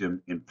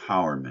victim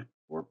empowerment,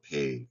 or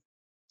PAVE.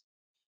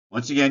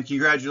 Once again,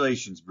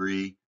 congratulations,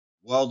 Bree.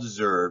 Well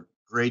deserved.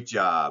 Great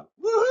job.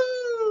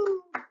 Woohoo!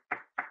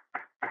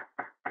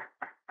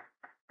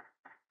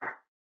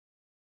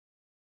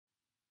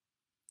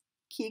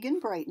 Keegan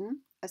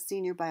Brighton, a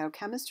senior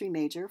biochemistry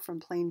major from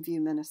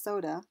Plainview,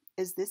 Minnesota,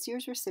 is this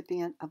year's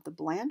recipient of the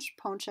Blanche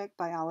Ponchek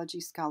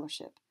Biology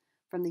Scholarship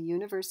from the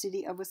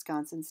University of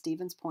Wisconsin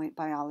Stevens Point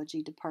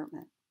Biology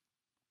Department.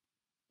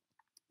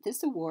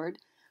 This award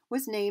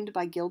was named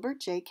by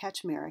Gilbert J.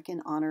 Kaczmarek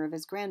in honor of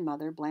his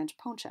grandmother, Blanche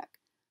Ponchek,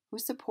 who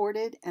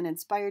supported and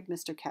inspired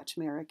Mr.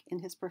 Kaczmarek in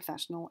his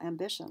professional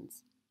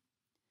ambitions.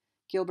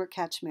 Gilbert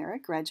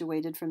Kaczmarek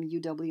graduated from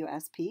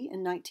UWSP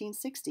in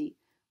 1960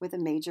 with a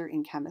major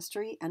in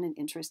chemistry and an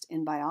interest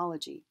in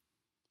biology.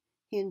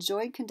 He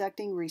enjoyed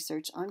conducting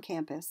research on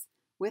campus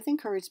with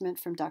encouragement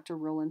from Dr.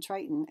 Roland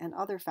Triton and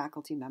other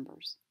faculty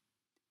members.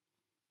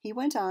 He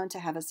went on to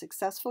have a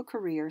successful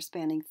career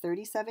spanning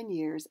 37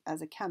 years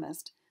as a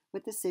chemist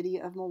with the City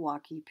of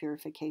Milwaukee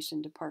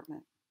Purification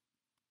Department.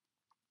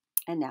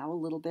 And now a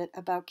little bit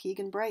about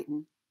Keegan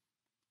Brighton.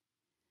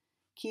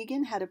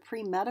 Keegan had a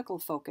pre-medical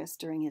focus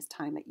during his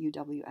time at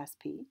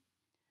UWSP.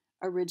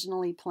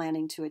 Originally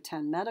planning to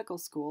attend medical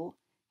school,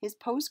 his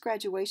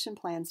post-graduation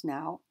plans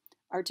now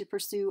are to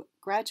pursue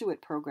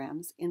graduate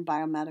programs in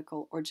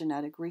biomedical or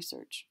genetic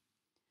research.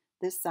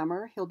 This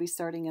summer, he'll be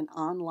starting an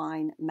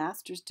online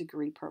master's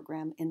degree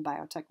program in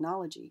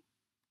biotechnology.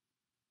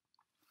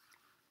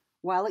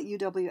 While at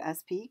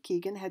UWSP,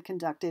 Keegan had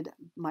conducted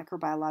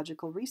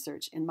microbiological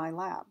research in my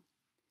lab.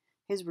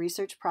 His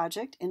research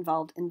project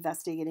involved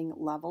investigating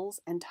levels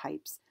and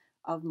types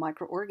of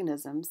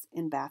microorganisms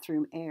in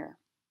bathroom air.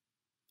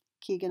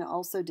 Keegan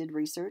also did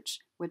research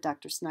with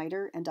Dr.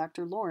 Snyder and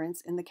Dr.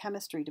 Lawrence in the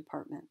chemistry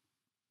department.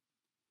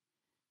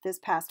 This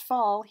past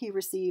fall, he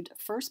received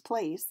first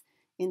place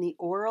in the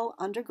oral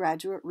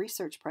undergraduate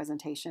research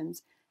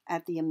presentations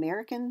at the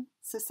American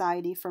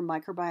Society for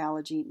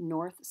Microbiology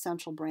North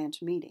Central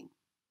Branch meeting.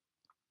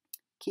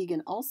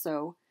 Keegan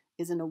also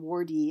is an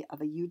awardee of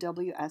a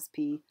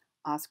UWSP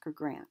Oscar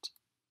grant.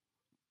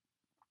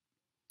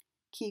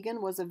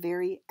 Keegan was a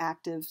very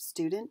active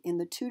student in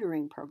the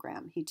tutoring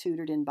program. He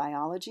tutored in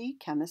biology,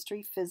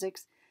 chemistry,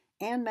 physics,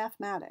 and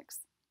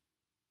mathematics.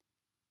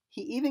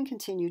 He even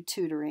continued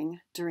tutoring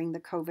during the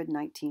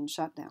COVID-19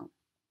 shutdown.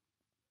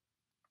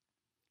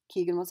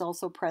 Keegan was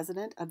also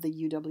president of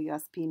the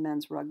UWSP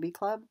Men's Rugby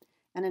Club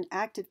and an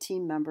active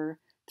team member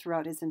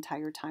throughout his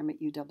entire time at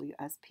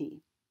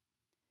UWSP.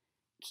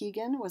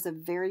 Keegan was a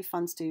very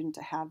fun student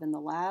to have in the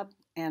lab,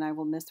 and I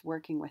will miss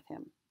working with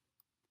him.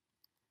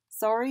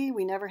 Sorry,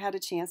 we never had a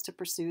chance to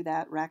pursue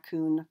that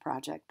raccoon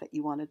project that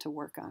you wanted to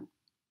work on.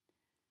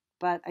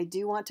 But I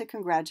do want to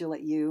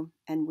congratulate you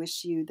and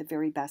wish you the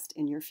very best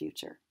in your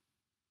future.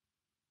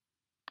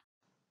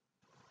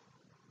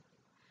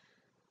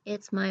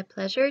 It's my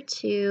pleasure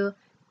to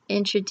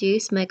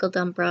introduce Michael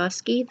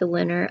Dombrowski, the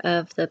winner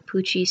of the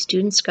Pucci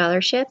Student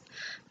Scholarship.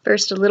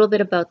 First, a little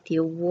bit about the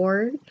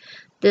award.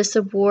 This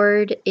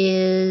award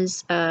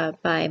is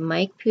by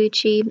Mike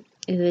Pucci,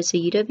 who is a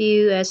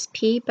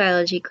UWSP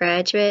biology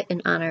graduate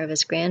in honor of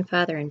his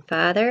grandfather and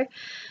father.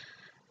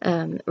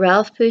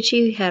 Ralph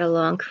Pucci had a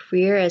long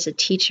career as a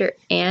teacher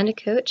and a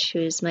coach, who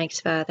is Mike's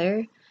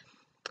father.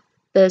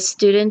 The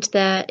student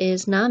that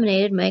is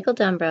nominated, Michael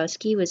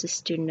Dombrowski, was a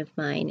student of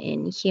mine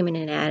in human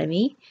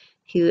anatomy,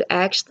 who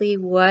actually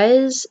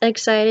was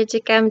excited to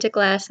come to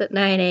class at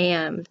 9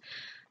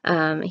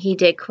 a.m. He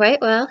did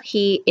quite well.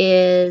 He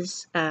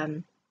is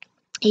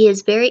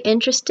very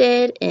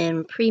interested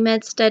in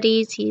pre-med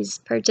studies. He's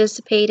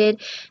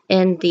participated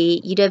in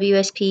the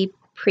UWSP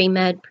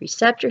Pre-Med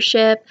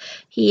Preceptorship.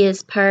 He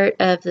is part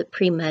of the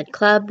Pre-Med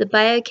Club, the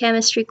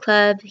Biochemistry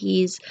Club.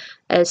 He's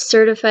a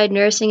certified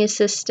nursing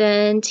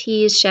assistant.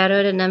 He's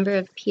shadowed a number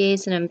of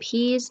PAs and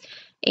MPs,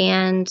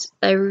 and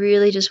I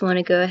really just want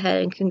to go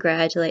ahead and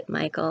congratulate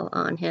Michael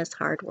on his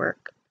hard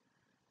work.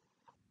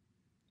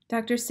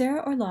 Dr.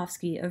 Sarah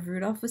Orlovsky of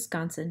Rudolph,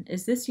 Wisconsin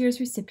is this year's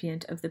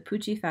recipient of the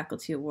Pucci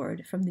Faculty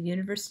Award from the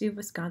University of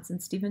Wisconsin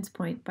Stevens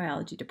Point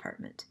Biology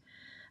Department.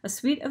 A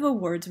suite of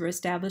awards were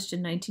established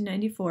in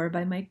 1994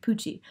 by Mike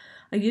Pucci,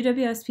 a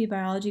UWSP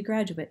biology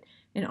graduate,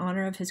 in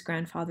honor of his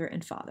grandfather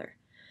and father.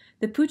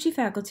 The Pucci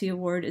Faculty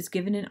Award is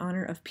given in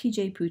honor of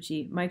P.J.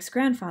 Pucci, Mike's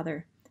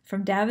grandfather,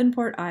 from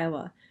Davenport,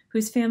 Iowa,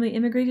 whose family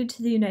immigrated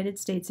to the United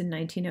States in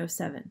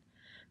 1907.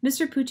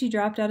 Mr. Pucci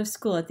dropped out of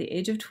school at the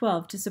age of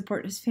 12 to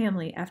support his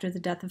family after the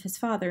death of his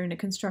father in a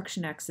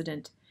construction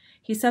accident.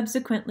 He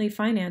subsequently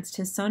financed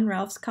his son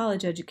Ralph's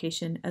college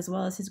education as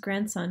well as his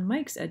grandson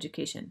Mike's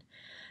education.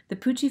 The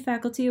Pucci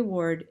Faculty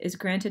Award is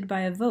granted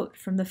by a vote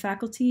from the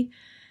faculty.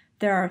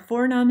 There are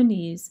 4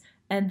 nominees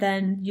and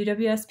then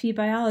UWSP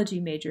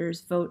biology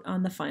majors vote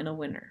on the final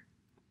winner.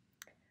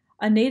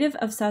 A native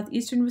of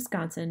southeastern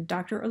Wisconsin,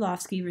 Dr.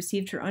 Orlovsky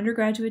received her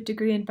undergraduate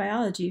degree in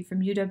biology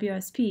from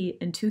UWSP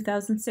in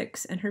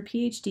 2006 and her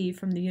PhD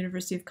from the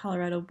University of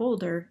Colorado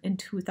Boulder in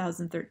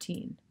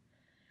 2013.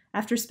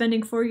 After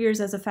spending 4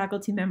 years as a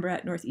faculty member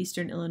at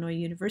Northeastern Illinois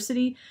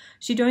University,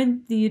 she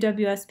joined the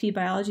UWSP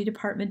biology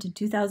department in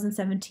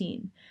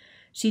 2017.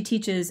 She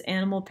teaches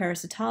animal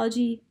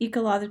parasitology,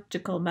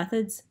 ecological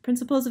methods,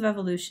 principles of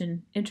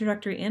evolution,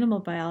 introductory animal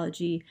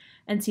biology,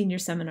 and senior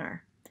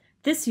seminar.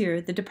 This year,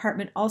 the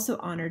department also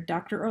honored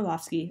Dr.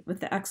 Orlovsky with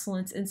the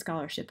Excellence in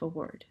Scholarship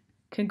Award.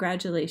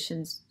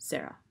 Congratulations,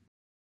 Sarah.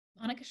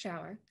 Monica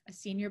Schauer, a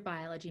senior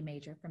biology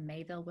major from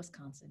Mayville,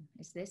 Wisconsin,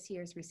 is this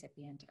year's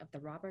recipient of the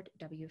Robert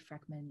W.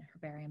 Freckman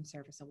Herbarium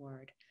Service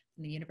Award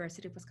from the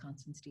University of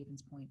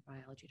Wisconsin-Stevens Point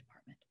Biology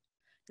Department.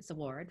 This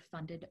award,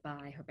 funded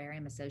by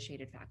Herbarium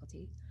Associated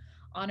faculty,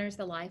 honors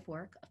the life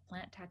work of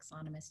plant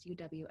taxonomist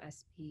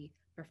UWSP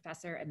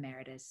Professor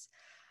Emeritus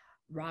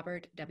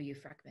Robert W.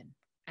 Freckman,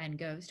 and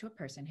goes to a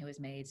person who has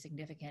made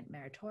significant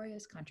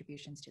meritorious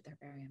contributions to the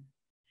herbarium.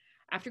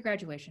 After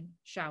graduation,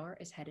 Schauer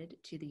is headed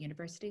to the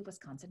University of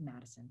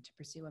Wisconsin-Madison to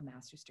pursue a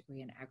master's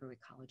degree in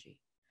agroecology.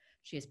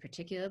 She is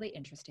particularly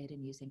interested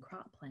in using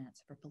crop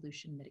plants for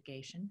pollution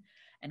mitigation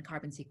and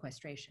carbon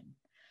sequestration,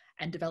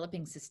 and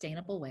developing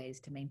sustainable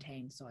ways to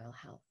maintain soil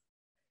health.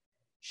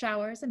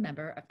 Schauer is a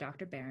member of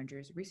Dr.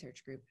 Behringer's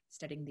research group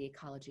studying the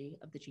ecology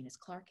of the genus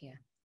Clarkia.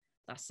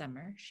 Last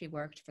summer, she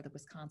worked for the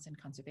Wisconsin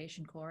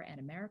Conservation Corps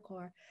and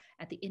AmeriCorps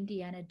at the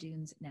Indiana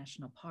Dunes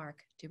National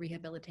Park to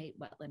rehabilitate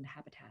wetland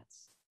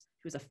habitats.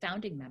 She was a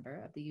founding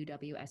member of the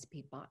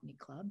UWSP Botany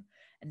Club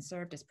and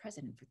served as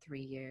president for 3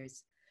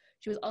 years.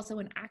 She was also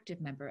an active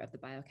member of the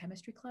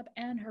Biochemistry Club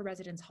and her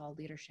Residence Hall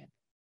leadership.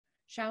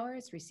 Schauer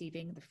is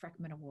receiving the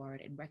Freckman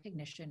Award in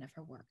recognition of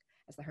her work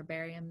as the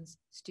herbarium's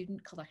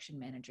student collection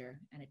manager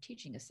and a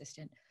teaching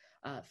assistant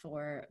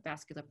for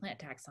vascular plant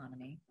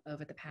taxonomy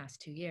over the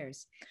past 2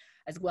 years,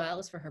 as well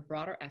as for her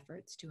broader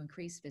efforts to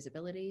increase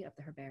visibility of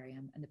the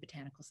herbarium and the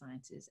botanical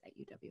sciences at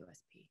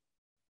UWSP.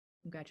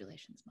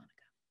 Congratulations, Monica.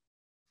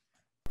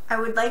 I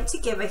would like to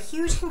give a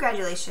huge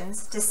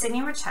congratulations to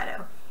Sydney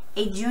Ricciotto,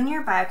 a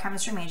junior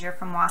biochemistry major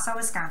from Wausau,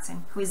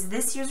 Wisconsin, who is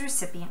this year's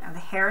recipient of the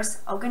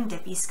Harris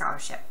Ogundipi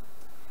Scholarship.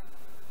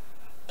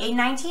 A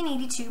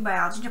 1982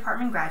 biology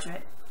department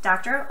graduate,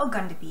 Dr.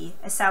 Ogundipi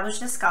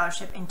established a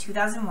scholarship in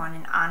 2001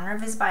 in honor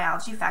of his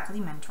biology faculty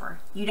mentor,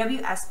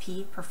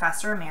 UWSP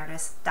Professor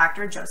Emeritus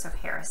Dr. Joseph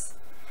Harris.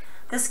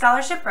 The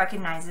scholarship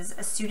recognizes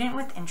a student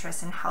with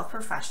interest in health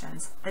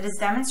professions that has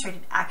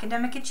demonstrated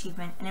academic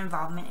achievement and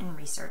involvement in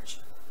research.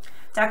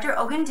 Dr.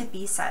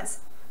 Ogundipi says,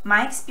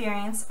 "My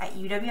experience at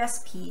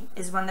UWSP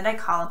is one that I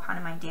call upon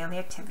in my daily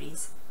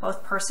activities,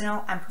 both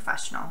personal and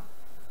professional.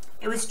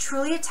 It was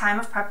truly a time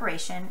of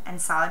preparation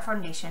and solid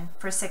foundation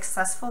for a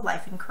successful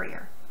life and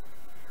career.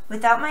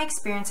 Without my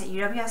experience at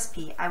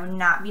UWSP, I would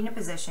not be in a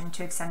position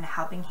to extend a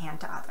helping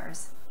hand to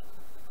others."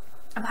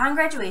 Upon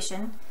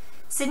graduation,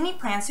 Sydney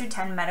plans to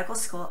attend medical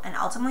school and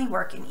ultimately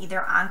work in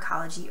either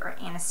oncology or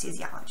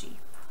anesthesiology.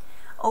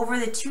 Over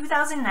the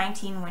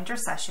 2019 winter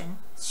session,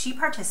 she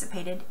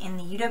participated in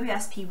the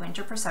UWSP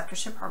Winter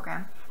Preceptorship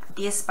Program at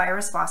the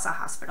Aspirus Wausau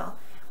Hospital,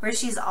 where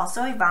she is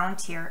also a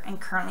volunteer and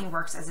currently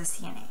works as a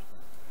CNA.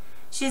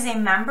 She is a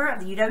member of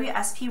the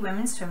UWSP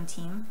Women's Swim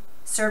Team,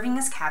 serving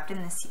as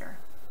captain this year.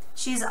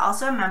 She is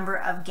also a member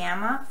of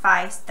Gamma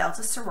Phi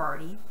Delta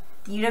Sorority,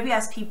 the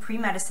UWSP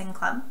Pre-Medicine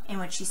Club, in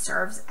which she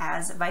serves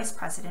as vice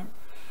president,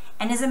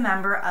 and is a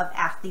member of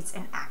Athletes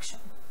in Action.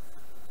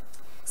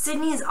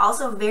 Sydney is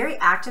also very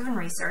active in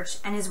research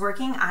and is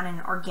working on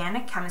an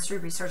organic chemistry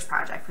research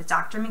project with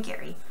Dr.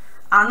 McGarry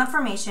on the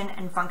formation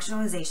and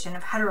functionalization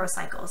of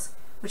heterocycles,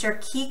 which are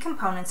key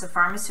components of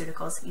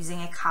pharmaceuticals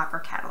using a copper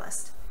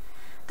catalyst.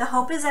 The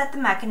hope is that the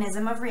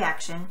mechanism of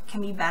reaction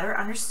can be better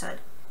understood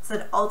so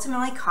that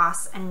ultimately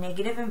costs and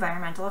negative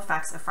environmental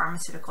effects of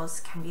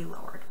pharmaceuticals can be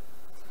lowered.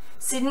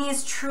 Sydney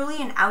is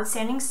truly an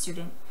outstanding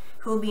student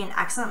who will be an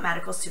excellent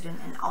medical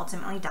student and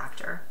ultimately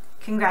doctor.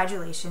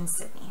 Congratulations,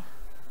 Sydney.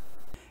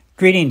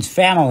 Greetings,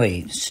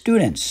 family,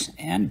 students,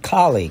 and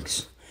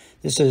colleagues.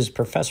 This is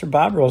Professor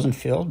Bob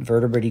Rosenfield,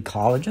 vertebrate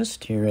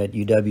ecologist here at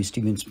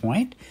UW-Stevens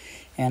Point,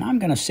 and I'm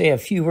going to say a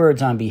few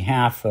words on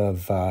behalf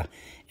of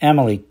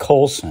Emily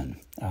Colson.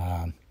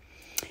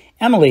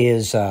 Emily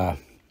is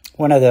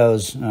one of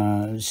those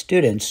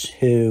students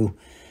who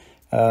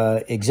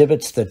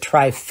exhibits the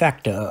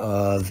trifecta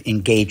of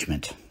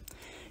engagement.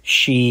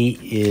 She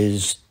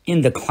is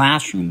in the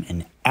classroom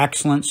an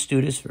excellent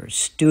student, very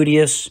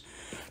studious,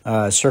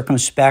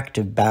 circumspect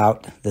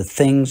about the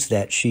things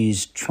that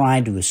she's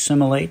trying to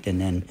assimilate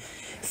and then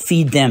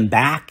feed them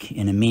back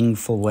in a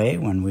meaningful way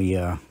when we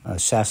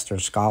assess their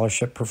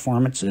scholarship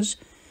performances.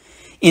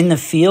 In the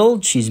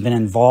field, she's been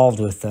involved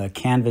with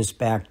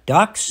canvas-back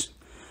ducks,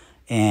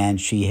 and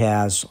she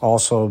has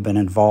also been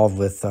involved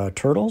with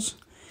turtles.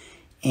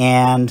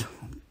 And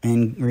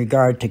in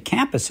regard to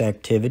campus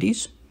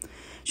activities,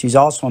 she's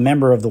also a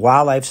member of the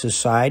Wildlife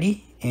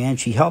Society and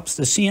she helps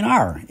the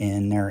CNR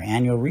in their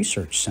annual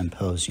research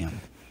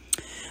symposium.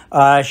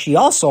 She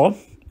also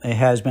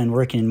has been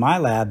working in my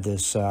lab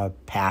this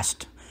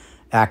past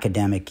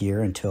academic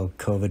year until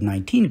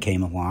COVID-19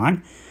 came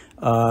along,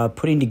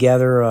 putting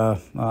together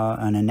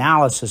an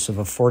analysis of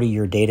a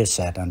 40-year data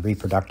set on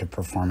reproductive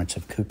performance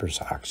of Cooper's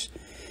hawks.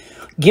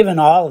 Given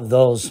all of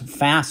those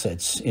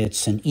facets,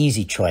 it's an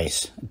easy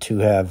choice to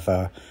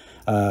have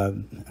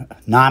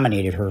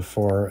nominated her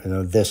for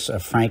this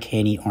Frank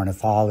Haney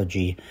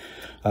Ornithology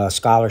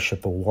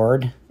Scholarship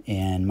Award,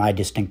 and my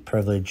distinct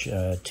privilege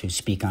to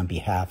speak on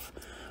behalf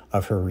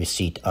of her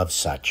receipt of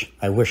such.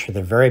 I wish her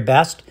the very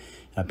best.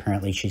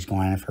 Apparently she's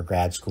going for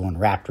grad school in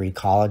raptor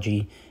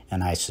ecology,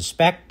 and I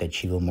suspect that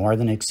she will more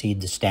than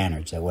exceed the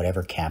standards at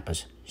whatever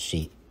campus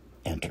she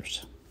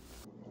enters.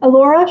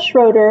 Alora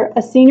Schroeder,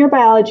 a senior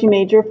biology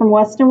major from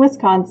Weston,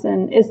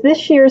 Wisconsin, is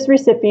this year's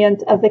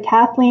recipient of the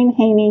Kathleen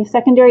Haney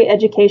Secondary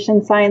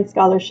Education Science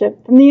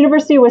Scholarship from the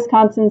University of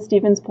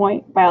Wisconsin-Stevens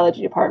Point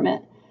Biology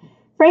Department.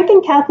 Frank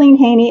and Kathleen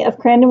Haney of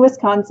Crandon,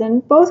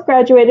 Wisconsin, both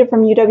graduated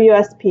from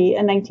UWSP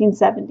in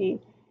 1970.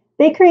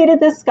 They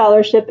created this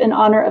scholarship in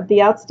honor of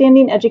the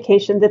outstanding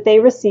education that they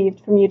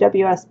received from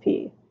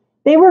UWSP.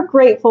 They were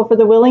grateful for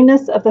the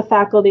willingness of the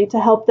faculty to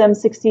help them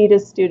succeed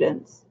as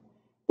students.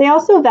 They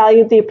also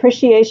valued the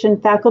appreciation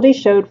faculty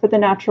showed for the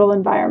natural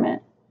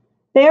environment.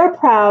 They are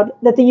proud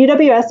that the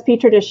UWSP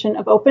tradition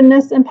of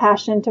openness and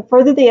passion to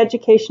further the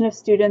education of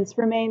students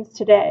remains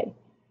today.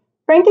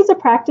 Frank is a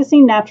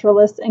practicing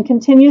naturalist and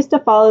continues to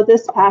follow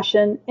this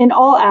passion in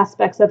all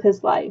aspects of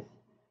his life.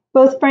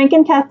 Both Frank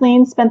and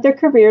Kathleen spent their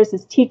careers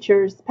as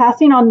teachers,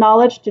 passing on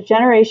knowledge to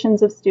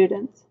generations of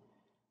students.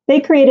 They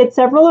created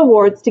several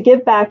awards to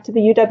give back to the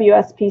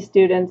UWSP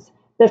students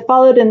that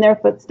followed in their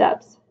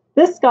footsteps.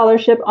 This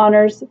scholarship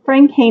honors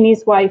Frank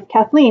Haney's wife,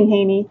 Kathleen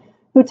Haney,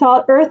 who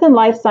taught Earth and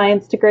Life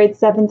Science to grades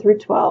 7 through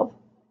 12.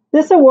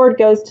 This award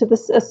goes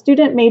to a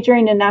student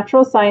majoring in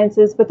natural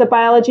sciences with a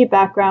biology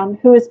background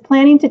who is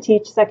planning to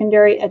teach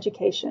secondary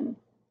education.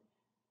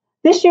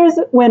 This year's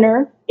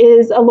winner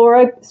is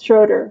Alora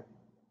Schroeder.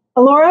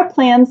 Alora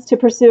plans to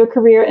pursue a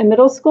career in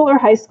middle school or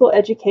high school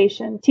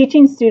education,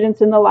 teaching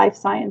students in the life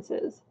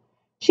sciences.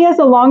 She has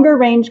a longer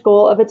range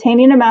goal of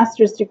attaining a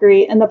master's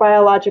degree in the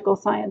biological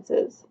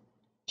sciences.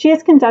 She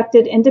has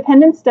conducted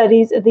independent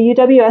studies at the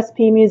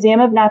UWSP Museum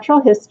of Natural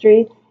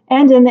History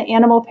and in the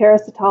Animal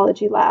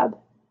Parasitology Lab.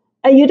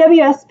 At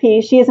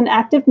UWSP, she is an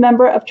active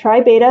member of Tri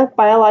Beta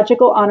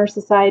Biological Honor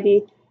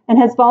Society and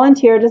has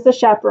volunteered as a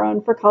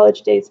chaperone for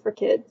College Days for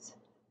Kids.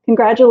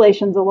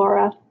 Congratulations,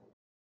 Alora.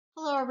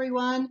 Hello,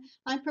 everyone.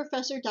 I'm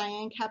Professor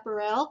Diane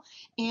Caparel,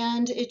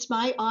 and it's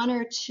my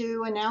honor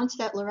to announce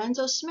that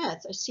Lorenzo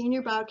Smith, a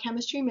senior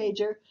biochemistry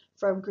major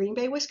from Green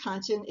Bay,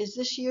 Wisconsin, is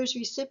this year's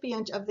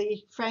recipient of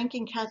the Frank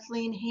and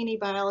Kathleen Haney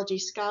Biology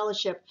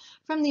Scholarship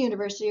from the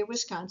University of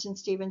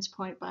Wisconsin-Stevens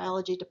Point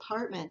Biology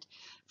Department.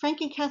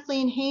 Frank and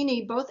Kathleen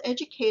Haney, both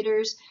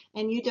educators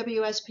and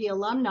UWSP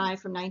alumni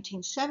from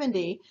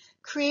 1970,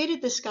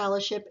 created the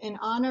scholarship in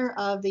honor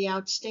of the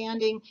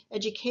outstanding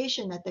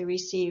education that they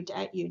received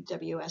at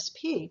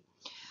UWSP.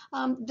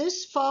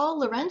 This fall,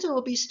 Lorenzo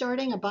will be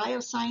starting a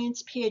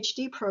bioscience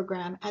PhD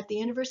program at the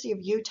University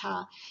of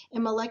Utah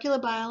in molecular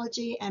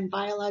biology and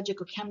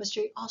biological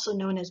chemistry, also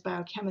known as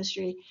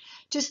biochemistry,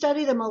 to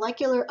study the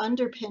molecular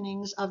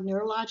underpinnings of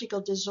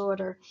neurological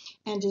disorder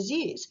and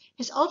disease.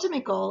 His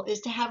ultimate goal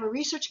is to have a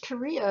research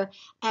career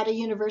at a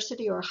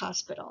university or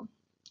hospital.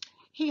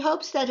 He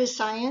hopes that his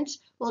science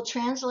will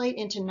translate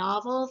into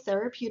novel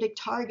therapeutic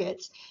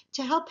targets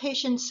to help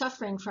patients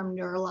suffering from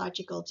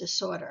neurological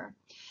disorder.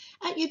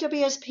 At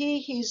UWSP,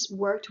 he's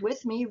worked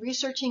with me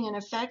researching an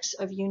effects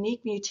of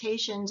unique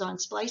mutations on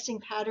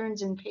splicing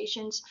patterns in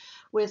patients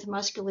with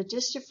muscular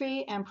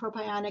dystrophy and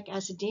propionic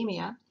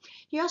acidemia.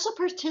 He also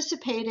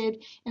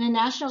participated in a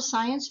National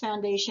Science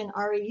Foundation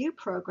REU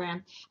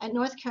program at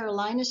North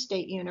Carolina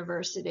State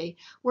University,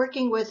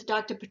 working with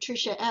Dr.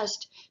 Patricia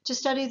Est to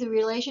study the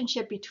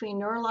relationship between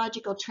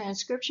neurological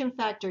transcription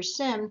factor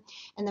SIM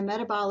and the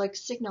metabolic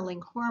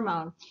signaling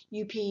hormone,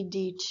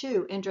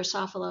 UPD2,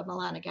 Drosophila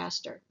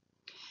melanogaster.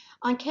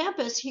 On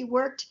campus, he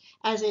worked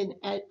as an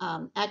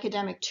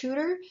academic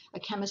tutor, a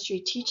chemistry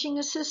teaching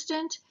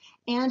assistant,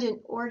 and an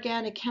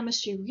organic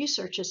chemistry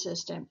research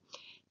assistant.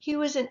 He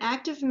was an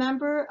active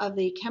member of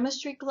the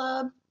Chemistry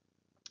Club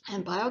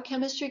and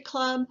Biochemistry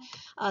Club,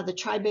 the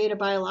Tri Beta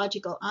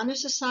Biological Honor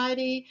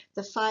Society,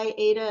 the Phi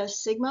Eta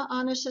Sigma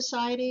Honor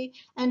Society,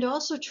 and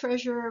also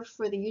treasurer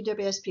for the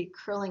UWSP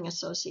Curling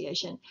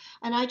Association.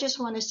 And I just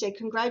want to say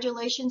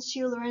congratulations to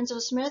you, Lorenzo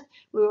Smith.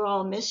 We will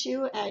all miss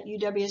you at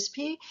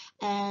UWSP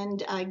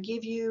and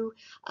give you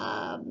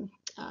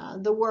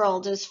the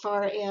world as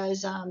far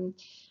as,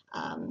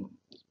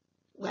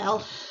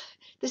 well,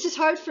 this is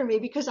hard for me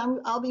because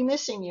I'll be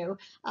missing you,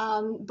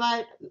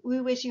 but we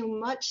wish you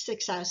much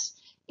success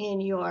in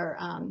your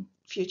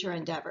future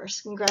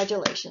endeavors.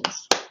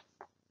 Congratulations.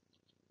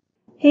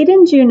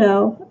 Hayden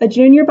Juneau, a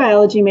junior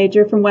biology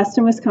major from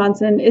Weston,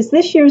 Wisconsin, is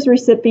this year's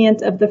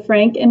recipient of the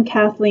Frank and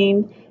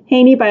Kathleen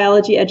Haney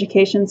Biology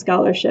Education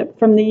Scholarship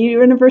from the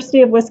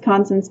University of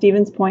Wisconsin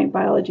Stevens Point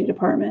Biology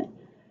Department.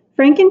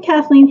 Frank and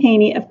Kathleen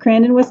Haney of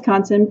Crandon,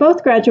 Wisconsin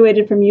both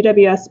graduated from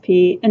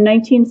UWSP in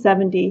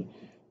 1970.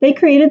 They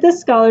created this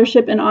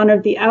scholarship in honor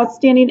of the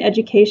outstanding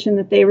education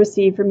that they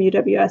received from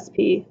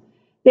UWSP.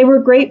 They were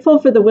grateful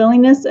for the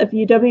willingness of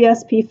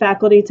UWSP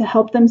faculty to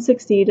help them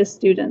succeed as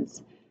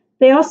students.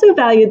 They also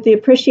valued the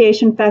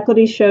appreciation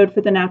faculty showed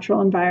for the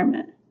natural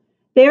environment.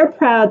 They are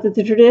proud that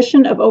the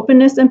tradition of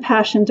openness and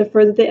passion to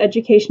further the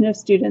education of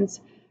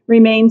students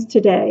remains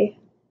today.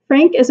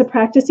 Frank is a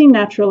practicing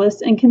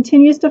naturalist and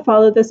continues to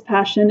follow this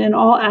passion in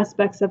all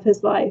aspects of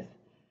his life.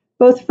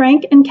 Both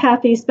Frank and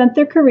Kathy spent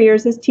their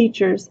careers as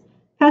teachers,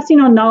 passing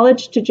on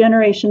knowledge to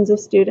generations of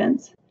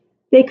students.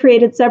 They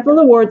created several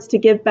awards to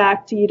give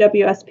back to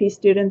UWSP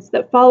students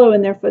that follow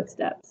in their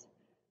footsteps.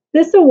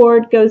 This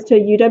award goes to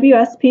a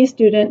UWSP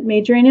student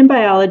majoring in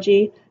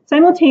biology,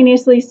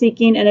 simultaneously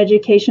seeking an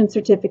education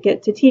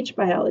certificate to teach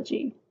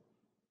biology.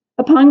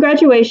 Upon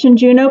graduation,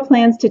 Juno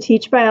plans to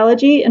teach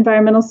biology,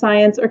 environmental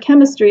science, or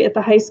chemistry at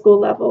the high school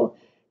level.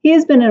 He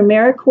has been an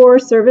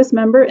AmeriCorps service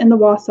member in the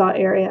Wausau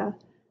area.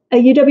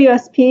 At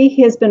UWSP,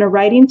 he has been a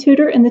writing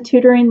tutor in the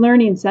Tutoring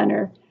Learning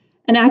Center,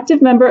 an active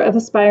member of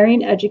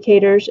Aspiring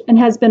Educators, and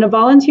has been a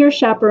volunteer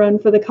chaperone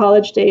for the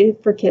College Day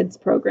for Kids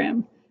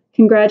program.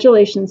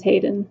 Congratulations,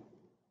 Hayden.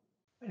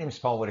 My name is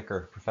Paul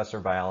Whitaker, Professor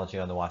of Biology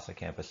on the Wausau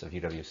campus of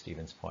UW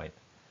Stevens Point.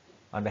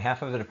 On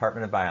behalf of the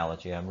Department of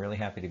Biology, I'm really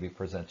happy to be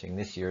presenting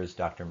this year's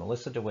Dr.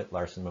 Melissa DeWitt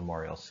Larson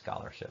Memorial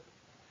Scholarship.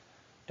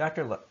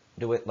 Dr.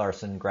 DeWitt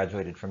Larson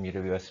graduated from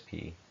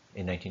UWSP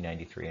in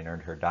 1993 and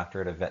earned her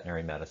doctorate of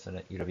veterinary medicine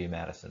at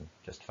UW-Madison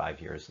just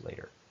 5 years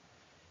later.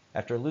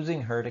 After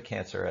losing her to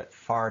cancer at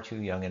far too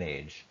young an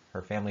age,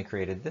 her family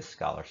created this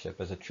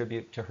scholarship as a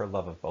tribute to her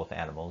love of both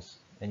animals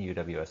and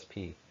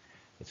UWSP.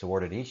 It's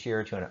awarded each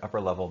year to an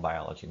upper-level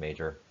biology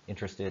major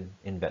interested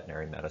in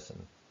veterinary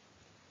medicine.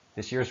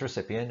 This year's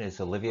recipient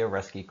is Olivia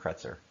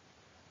Reski-Kretzer.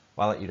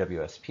 While at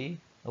UWSP,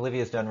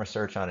 Olivia has done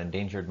research on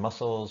endangered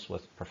mussels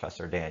with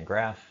Professor Dan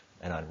Graff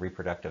and on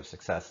reproductive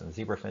success in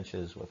zebra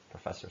finches with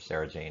Professor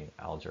Sarah Jane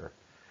Alger.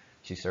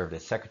 She served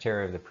as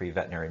secretary of the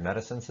Pre-Veterinary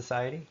Medicine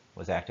Society,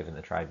 was active in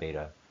the Tri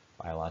Beta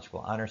Biological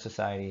Honor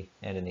Society,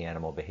 and in the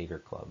Animal Behavior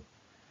Club.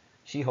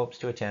 She hopes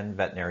to attend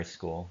veterinary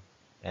school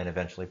and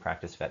eventually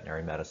practice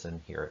veterinary medicine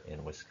here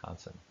in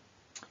Wisconsin.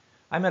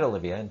 I met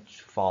Olivia in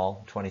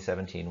fall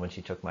 2017 when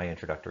she took my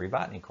introductory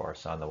botany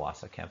course on the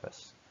Wausau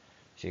campus.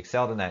 She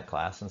excelled in that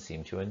class and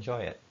seemed to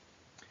enjoy it.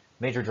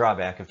 Major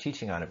drawback of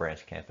teaching on a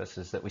branch campus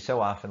is that we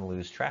so often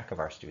lose track of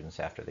our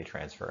students after they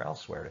transfer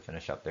elsewhere to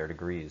finish up their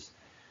degrees.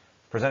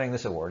 Presenting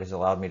this award has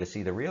allowed me to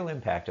see the real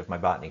impact of my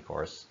botany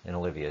course in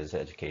Olivia's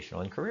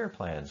educational and career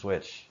plans,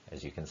 which,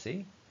 as you can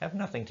see, have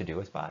nothing to do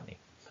with botany.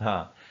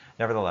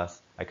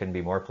 Nevertheless, I couldn't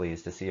be more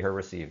pleased to see her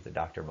receive the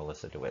Dr.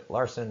 Melissa DeWitt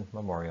Larson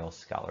Memorial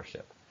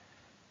Scholarship.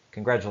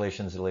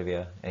 Congratulations,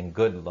 Olivia, and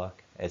good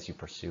luck as you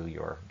pursue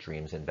your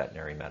dreams in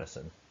veterinary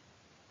medicine.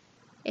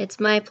 It's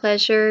my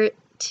pleasure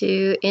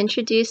to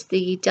introduce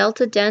the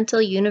Delta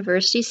Dental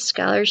University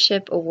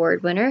Scholarship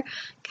Award winner,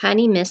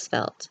 Connie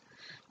Misfeld.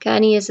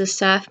 Connie is a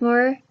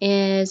sophomore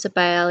and is a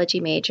biology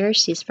major.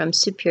 She's from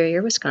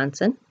Superior,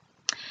 Wisconsin.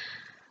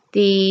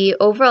 The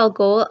overall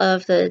goal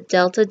of the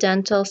Delta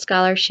Dental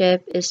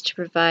Scholarship is to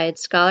provide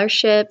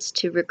scholarships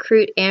to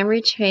recruit and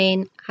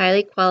retain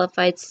highly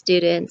qualified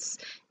students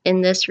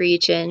in this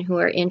region who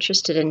are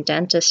interested in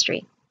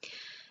dentistry.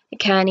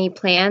 Connie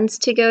plans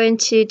to go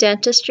into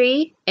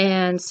dentistry,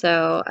 and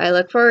so I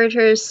look forward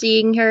to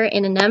seeing her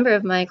in a number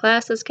of my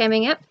classes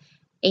coming up,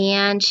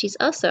 and she's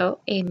also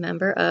a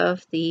member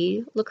of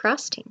the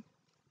lacrosse team.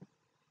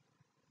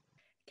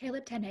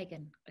 Caleb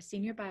Tenhagen, a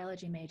senior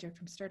biology major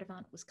from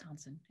Sturtevant,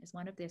 Wisconsin, is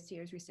one of this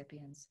year's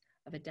recipients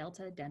of a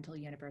Delta Dental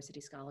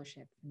University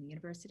Scholarship from the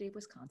University of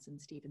Wisconsin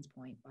Stevens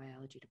Point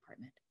Biology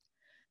Department.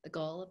 The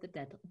goal of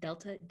the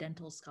Delta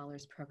Dental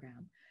Scholars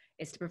Program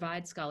is to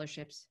provide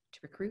scholarships to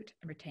recruit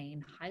and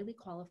retain highly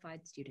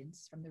qualified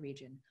students from the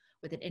region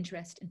with an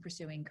interest in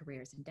pursuing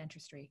careers in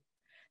dentistry.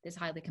 This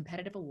highly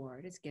competitive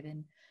award is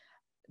given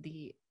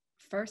the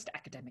first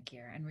academic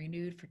year and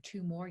renewed for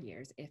 2 more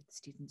years if the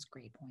student's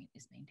grade point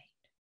is maintained.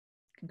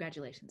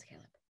 Congratulations,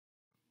 Caleb.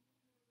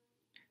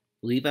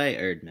 Levi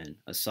Erdman,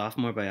 a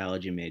sophomore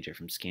biology major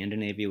from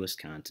Scandinavia,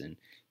 Wisconsin,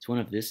 is one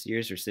of this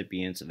year's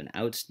recipients of an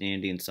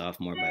Outstanding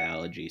Sophomore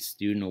Biology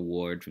Student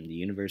Award from the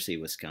University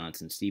of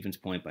Wisconsin Stevens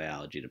Point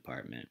Biology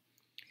Department.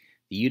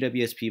 The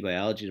UWSP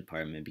Biology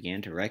Department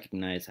began to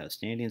recognize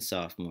outstanding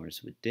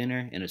sophomores with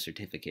dinner and a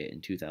certificate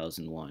in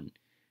 2001.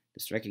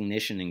 This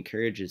recognition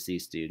encourages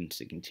these students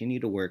to continue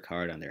to work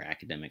hard on their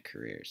academic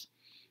careers.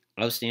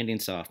 Outstanding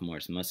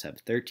sophomores must have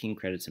 13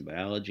 credits in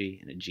biology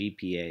and a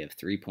GPA of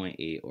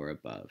 3.8 or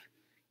above.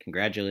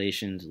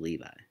 Congratulations,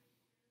 Levi.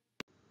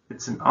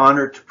 It's an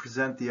honor to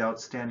present the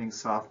Outstanding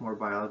Sophomore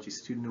Biology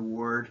Student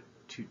Award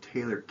to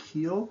Taylor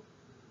Keel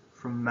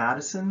from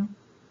Madison.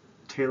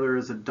 Taylor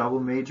is a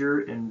double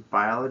major in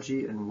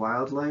biology and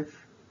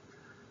wildlife.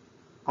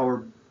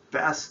 Our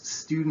best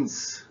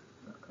students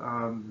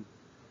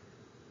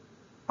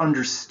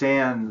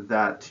understand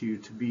that to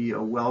be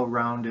a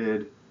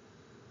well-rounded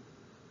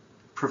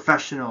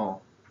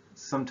professional,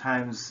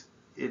 sometimes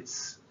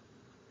it's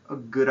a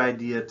good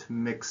idea to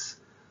mix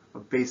a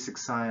basic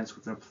science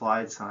with an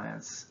applied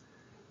science.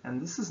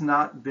 And this has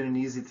not been an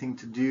easy thing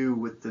to do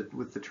with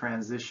the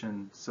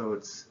transition, so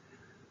it's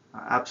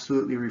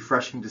absolutely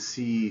refreshing to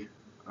see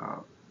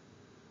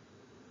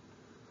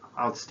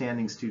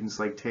outstanding students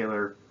like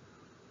Taylor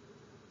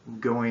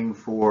going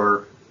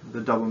for the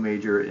double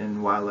major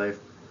in wildlife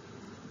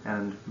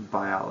and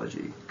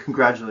biology.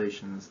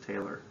 Congratulations,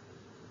 Taylor.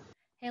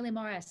 Haley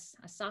Morris,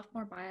 a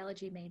sophomore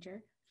biology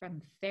major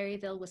from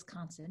Ferryville,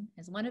 Wisconsin,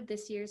 is one of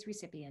this year's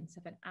recipients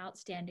of an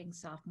Outstanding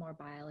Sophomore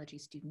Biology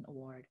Student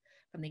Award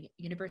from the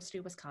University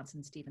of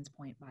Wisconsin-Stevens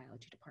Point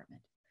Biology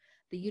Department.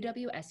 The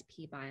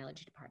UWSP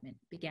Biology Department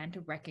began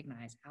to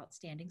recognize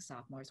outstanding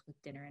sophomores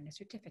with dinner and a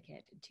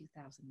certificate in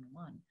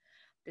 2001.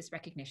 This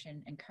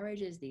recognition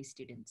encourages these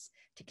students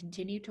to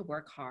continue to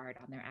work hard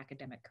on their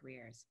academic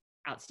careers.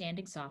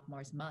 Outstanding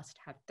sophomores must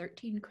have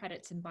 13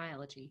 credits in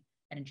biology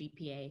and a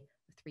GPA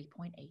of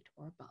 3.8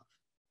 or above.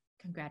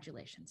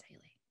 Congratulations,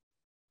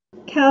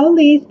 Haley. Kao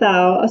Lee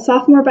Thao, a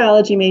sophomore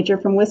biology major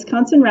from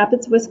Wisconsin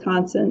Rapids,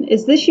 Wisconsin,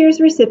 is this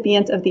year's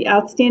recipient of the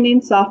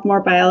Outstanding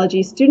Sophomore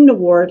Biology Student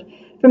Award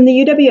from the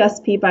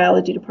UWSP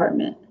Biology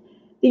Department.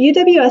 The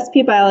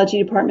UWSP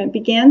Biology Department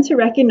began to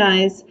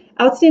recognize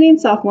outstanding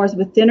sophomores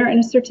with dinner and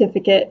a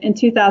certificate in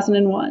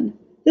 2001.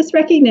 This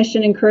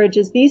recognition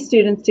encourages these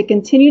students to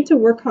continue to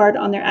work hard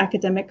on their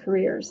academic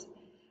careers.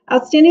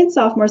 Outstanding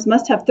sophomores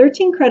must have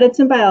 13 credits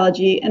in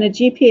biology and a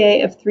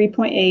GPA of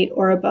 3.8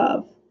 or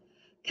above.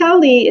 Kao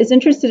Lee is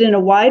interested in a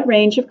wide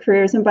range of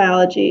careers in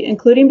biology,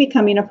 including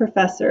becoming a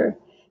professor.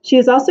 She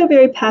is also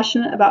very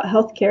passionate about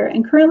healthcare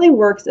and currently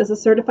works as a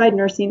certified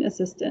nursing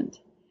assistant.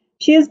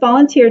 She has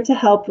volunteered to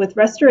help with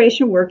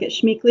restoration work at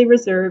Schmeeckley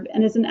Reserve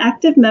and is an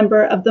active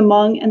member of the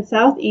Hmong and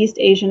Southeast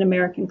Asian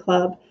American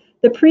Club,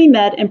 the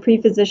Pre-Med and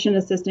Pre-Physician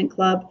Assistant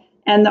Club,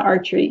 and the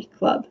Archery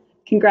Club.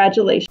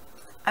 Congratulations.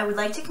 I would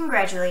like to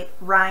congratulate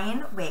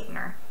Ryan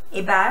Wagner,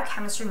 a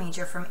biochemistry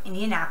major from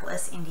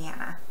Indianapolis,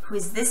 Indiana, who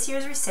is this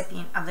year's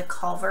recipient of the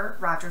Culver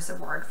Rogers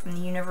Award from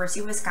the University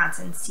of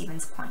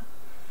Wisconsin-Stevens Point.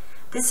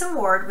 This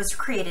award was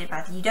created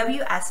by the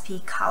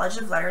UWSP College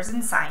of Letters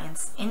and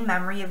Science in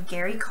memory of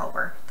Gary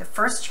Culver, the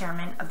first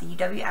chairman of the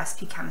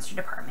UWSP Chemistry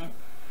Department,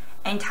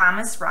 and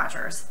Thomas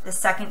Rogers, the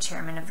second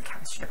chairman of the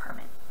Chemistry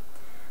Department.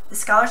 The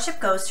scholarship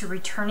goes to a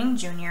returning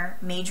junior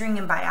majoring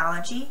in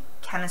biology,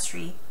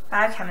 chemistry,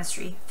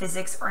 biochemistry,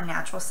 physics, or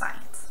natural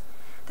science.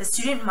 The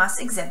student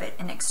must exhibit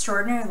an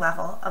extraordinary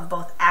level of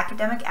both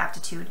academic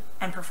aptitude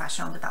and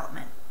professional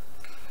development.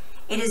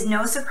 It is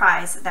no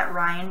surprise that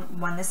Ryan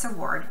won this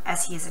award,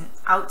 as he is an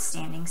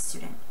outstanding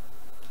student.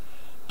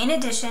 In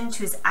addition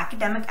to his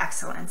academic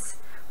excellence,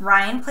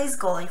 Ryan plays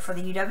goalie for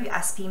the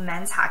UWSP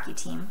men's hockey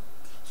team.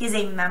 He is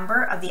a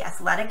member of the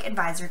Athletic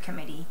Advisory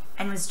Committee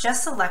and was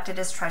just selected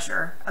as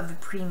treasurer of the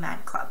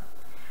Pre-Med Club.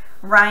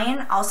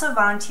 Ryan also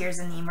volunteers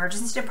in the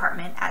emergency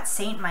department at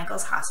St.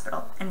 Michael's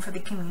Hospital and for the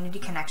Community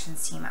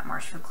Connections team at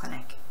Marshfield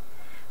Clinic.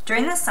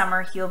 During the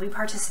summer, he will be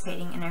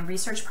participating in a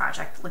research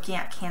project looking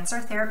at cancer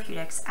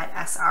therapeutics at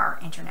SR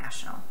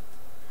International.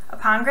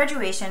 Upon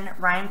graduation,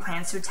 Ryan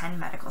plans to attend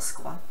medical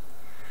school.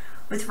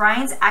 With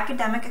Ryan's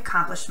academic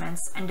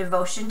accomplishments and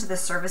devotion to the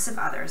service of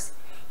others,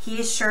 he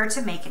is sure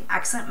to make an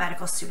excellent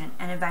medical student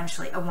and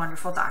eventually a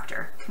wonderful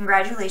doctor.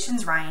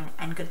 Congratulations, Ryan,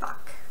 and good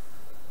luck.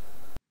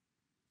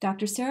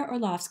 Dr. Sarah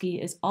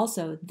Orlovsky is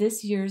also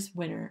this year's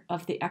winner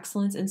of the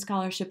Excellence in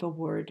Scholarship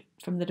Award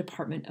from the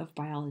Department of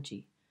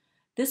Biology.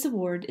 This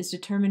award is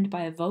determined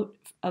by a vote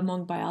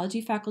among biology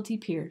faculty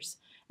peers,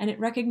 and it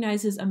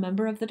recognizes a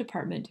member of the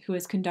department who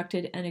has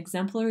conducted an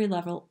exemplary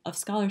level of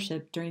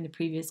scholarship during the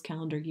previous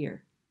calendar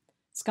year.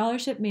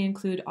 Scholarship may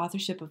include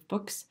authorship of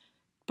books,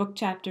 book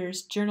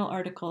chapters, journal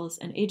articles,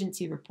 and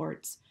agency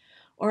reports,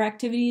 or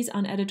activities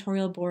on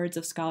editorial boards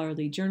of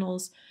scholarly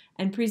journals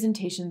and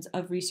presentations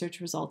of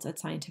research results at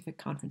scientific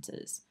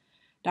conferences.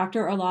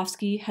 Dr.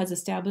 Orlovsky has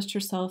established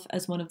herself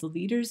as one of the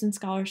leaders in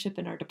scholarship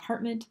in our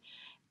department,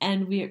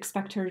 and we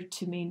expect her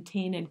to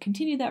maintain and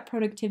continue that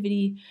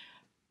productivity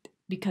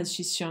because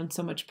she's shown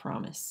so much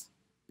promise.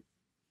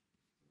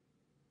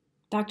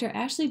 Dr.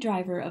 Ashley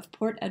Driver of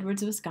Port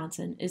Edwards,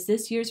 Wisconsin is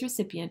this year's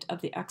recipient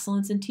of the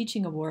Excellence in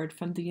Teaching Award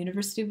from the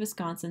University of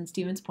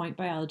Wisconsin-Stevens Point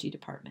Biology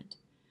Department.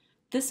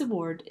 This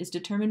award is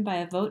determined by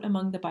a vote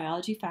among the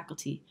biology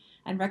faculty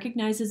and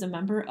recognizes a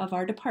member of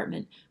our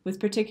department with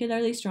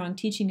particularly strong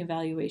teaching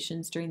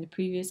evaluations during the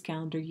previous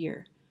calendar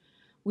year.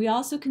 We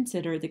also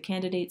consider the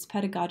candidate's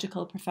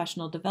pedagogical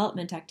professional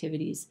development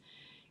activities,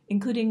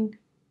 including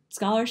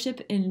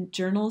scholarship in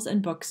journals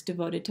and books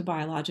devoted to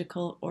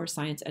biological or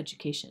science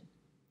education.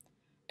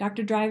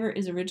 Dr. Driver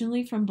is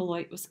originally from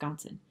Beloit,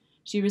 Wisconsin.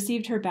 She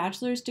received her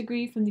bachelor's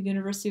degree from the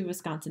University of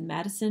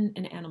Wisconsin-Madison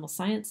in animal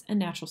science and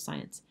natural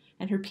science,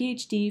 and her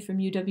PhD from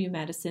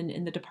UW-Madison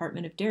in the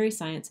Department of Dairy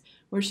Science,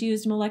 where she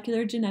used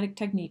molecular genetic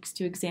techniques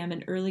to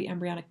examine early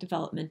embryonic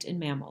development in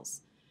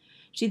mammals.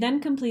 She then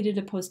completed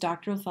a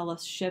postdoctoral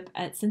fellowship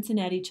at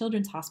Cincinnati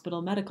Children's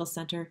Hospital Medical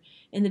Center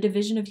in the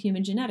Division of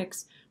Human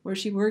Genetics, where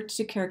she worked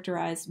to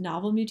characterize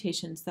novel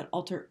mutations that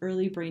alter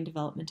early brain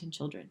development in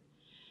children.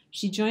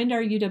 She joined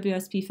our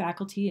UWSP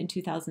faculty in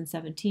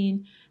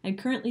 2017 and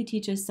currently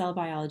teaches cell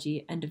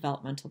biology and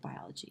developmental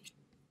biology.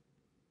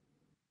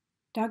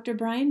 Dr.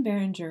 Brian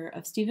Behringer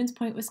of Stevens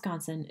Point,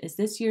 Wisconsin is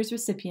this year's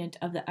recipient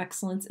of the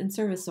Excellence in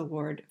Service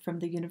Award from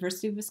the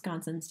University of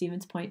Wisconsin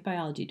Stevens Point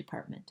Biology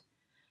Department.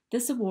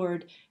 This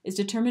award is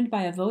determined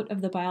by a vote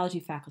of the biology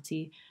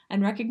faculty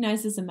and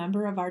recognizes a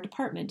member of our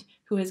department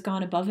who has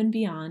gone above and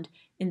beyond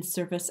in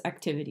service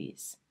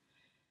activities.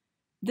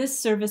 This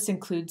service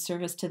includes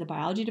service to the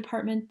biology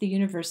department, the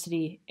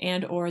university,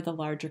 and/or the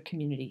larger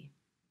community.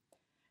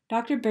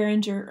 Dr.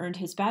 Behringer earned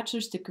his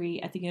bachelor's degree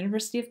at the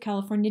University of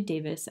California,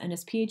 Davis and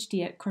his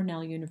PhD at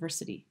Cornell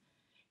University.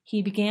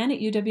 He began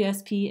at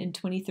UWSP in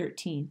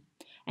 2013,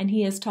 and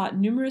he has taught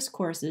numerous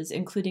courses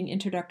including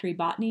introductory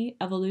botany,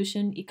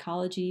 evolution,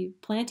 ecology,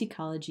 plant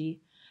ecology,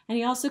 and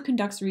he also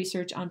conducts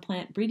research on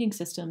plant breeding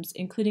systems,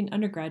 including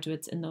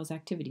undergraduates in those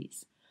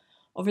activities.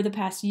 Over the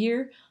past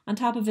year, on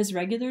top of his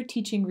regular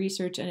teaching,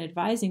 research, and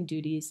advising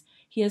duties,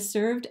 he has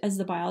served as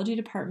the biology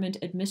department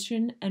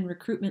admission and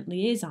recruitment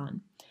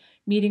liaison,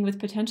 meeting with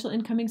potential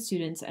incoming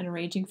students and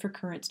arranging for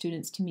current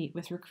students to meet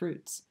with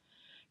recruits.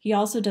 He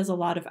also does a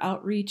lot of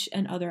outreach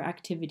and other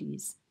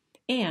activities,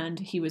 and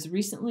he was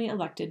recently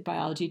elected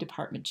biology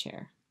department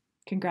chair.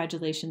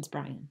 Congratulations,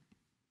 Brian.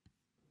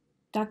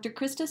 Dr.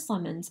 Krista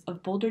Slemons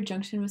of Boulder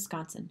Junction,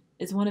 Wisconsin,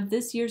 is one of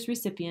this year's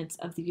recipients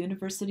of the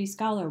University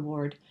Scholar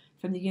Award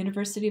from the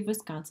University of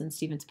Wisconsin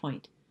Stevens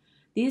Point.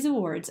 These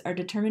awards are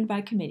determined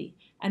by committee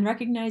and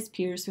recognize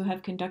peers who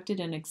have conducted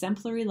an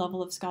exemplary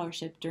level of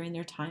scholarship during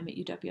their time at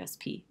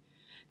UWSP.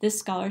 This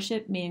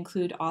scholarship may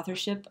include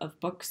authorship of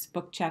books,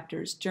 book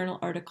chapters, journal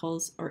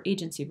articles, or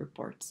agency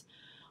reports,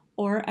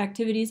 or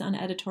activities on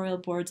editorial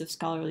boards of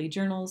scholarly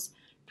journals,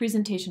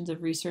 presentations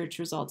of research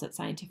results at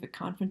scientific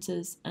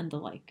conferences, and the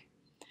like.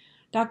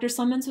 Dr.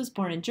 Slemons was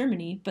born in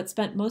Germany, but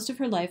spent most of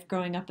her life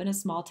growing up in a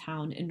small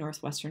town in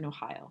northwestern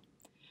Ohio.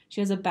 She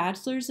has a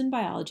bachelor's in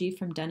biology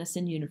from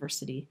Denison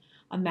University,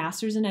 a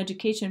master's in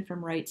education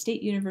from Wright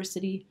State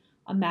University,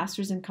 a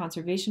master's in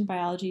conservation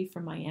biology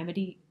from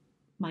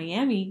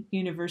Miami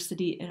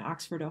University in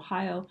Oxford,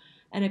 Ohio,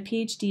 and a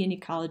PhD in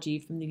ecology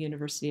from the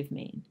University of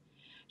Maine.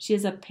 She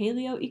is a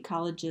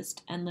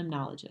paleoecologist and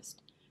limnologist,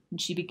 and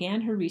she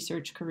began her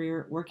research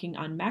career working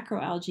on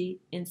macroalgae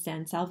in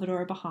San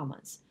Salvador,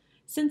 Bahamas.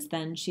 Since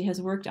then, she has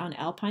worked on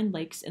alpine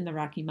lakes in the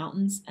Rocky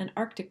Mountains and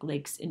Arctic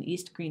lakes in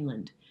East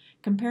Greenland,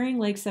 comparing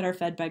lakes that are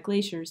fed by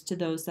glaciers to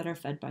those that are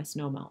fed by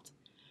snowmelt.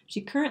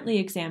 She currently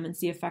examines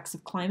the effects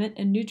of climate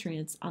and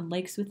nutrients on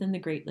lakes within the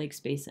Great Lakes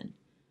Basin.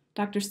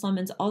 Dr.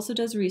 Slemons also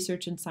does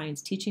research in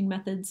science teaching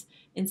methods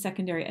in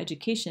secondary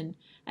education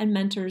and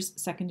mentors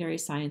secondary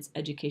science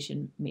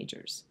education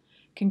majors.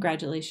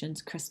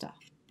 Congratulations, Krista.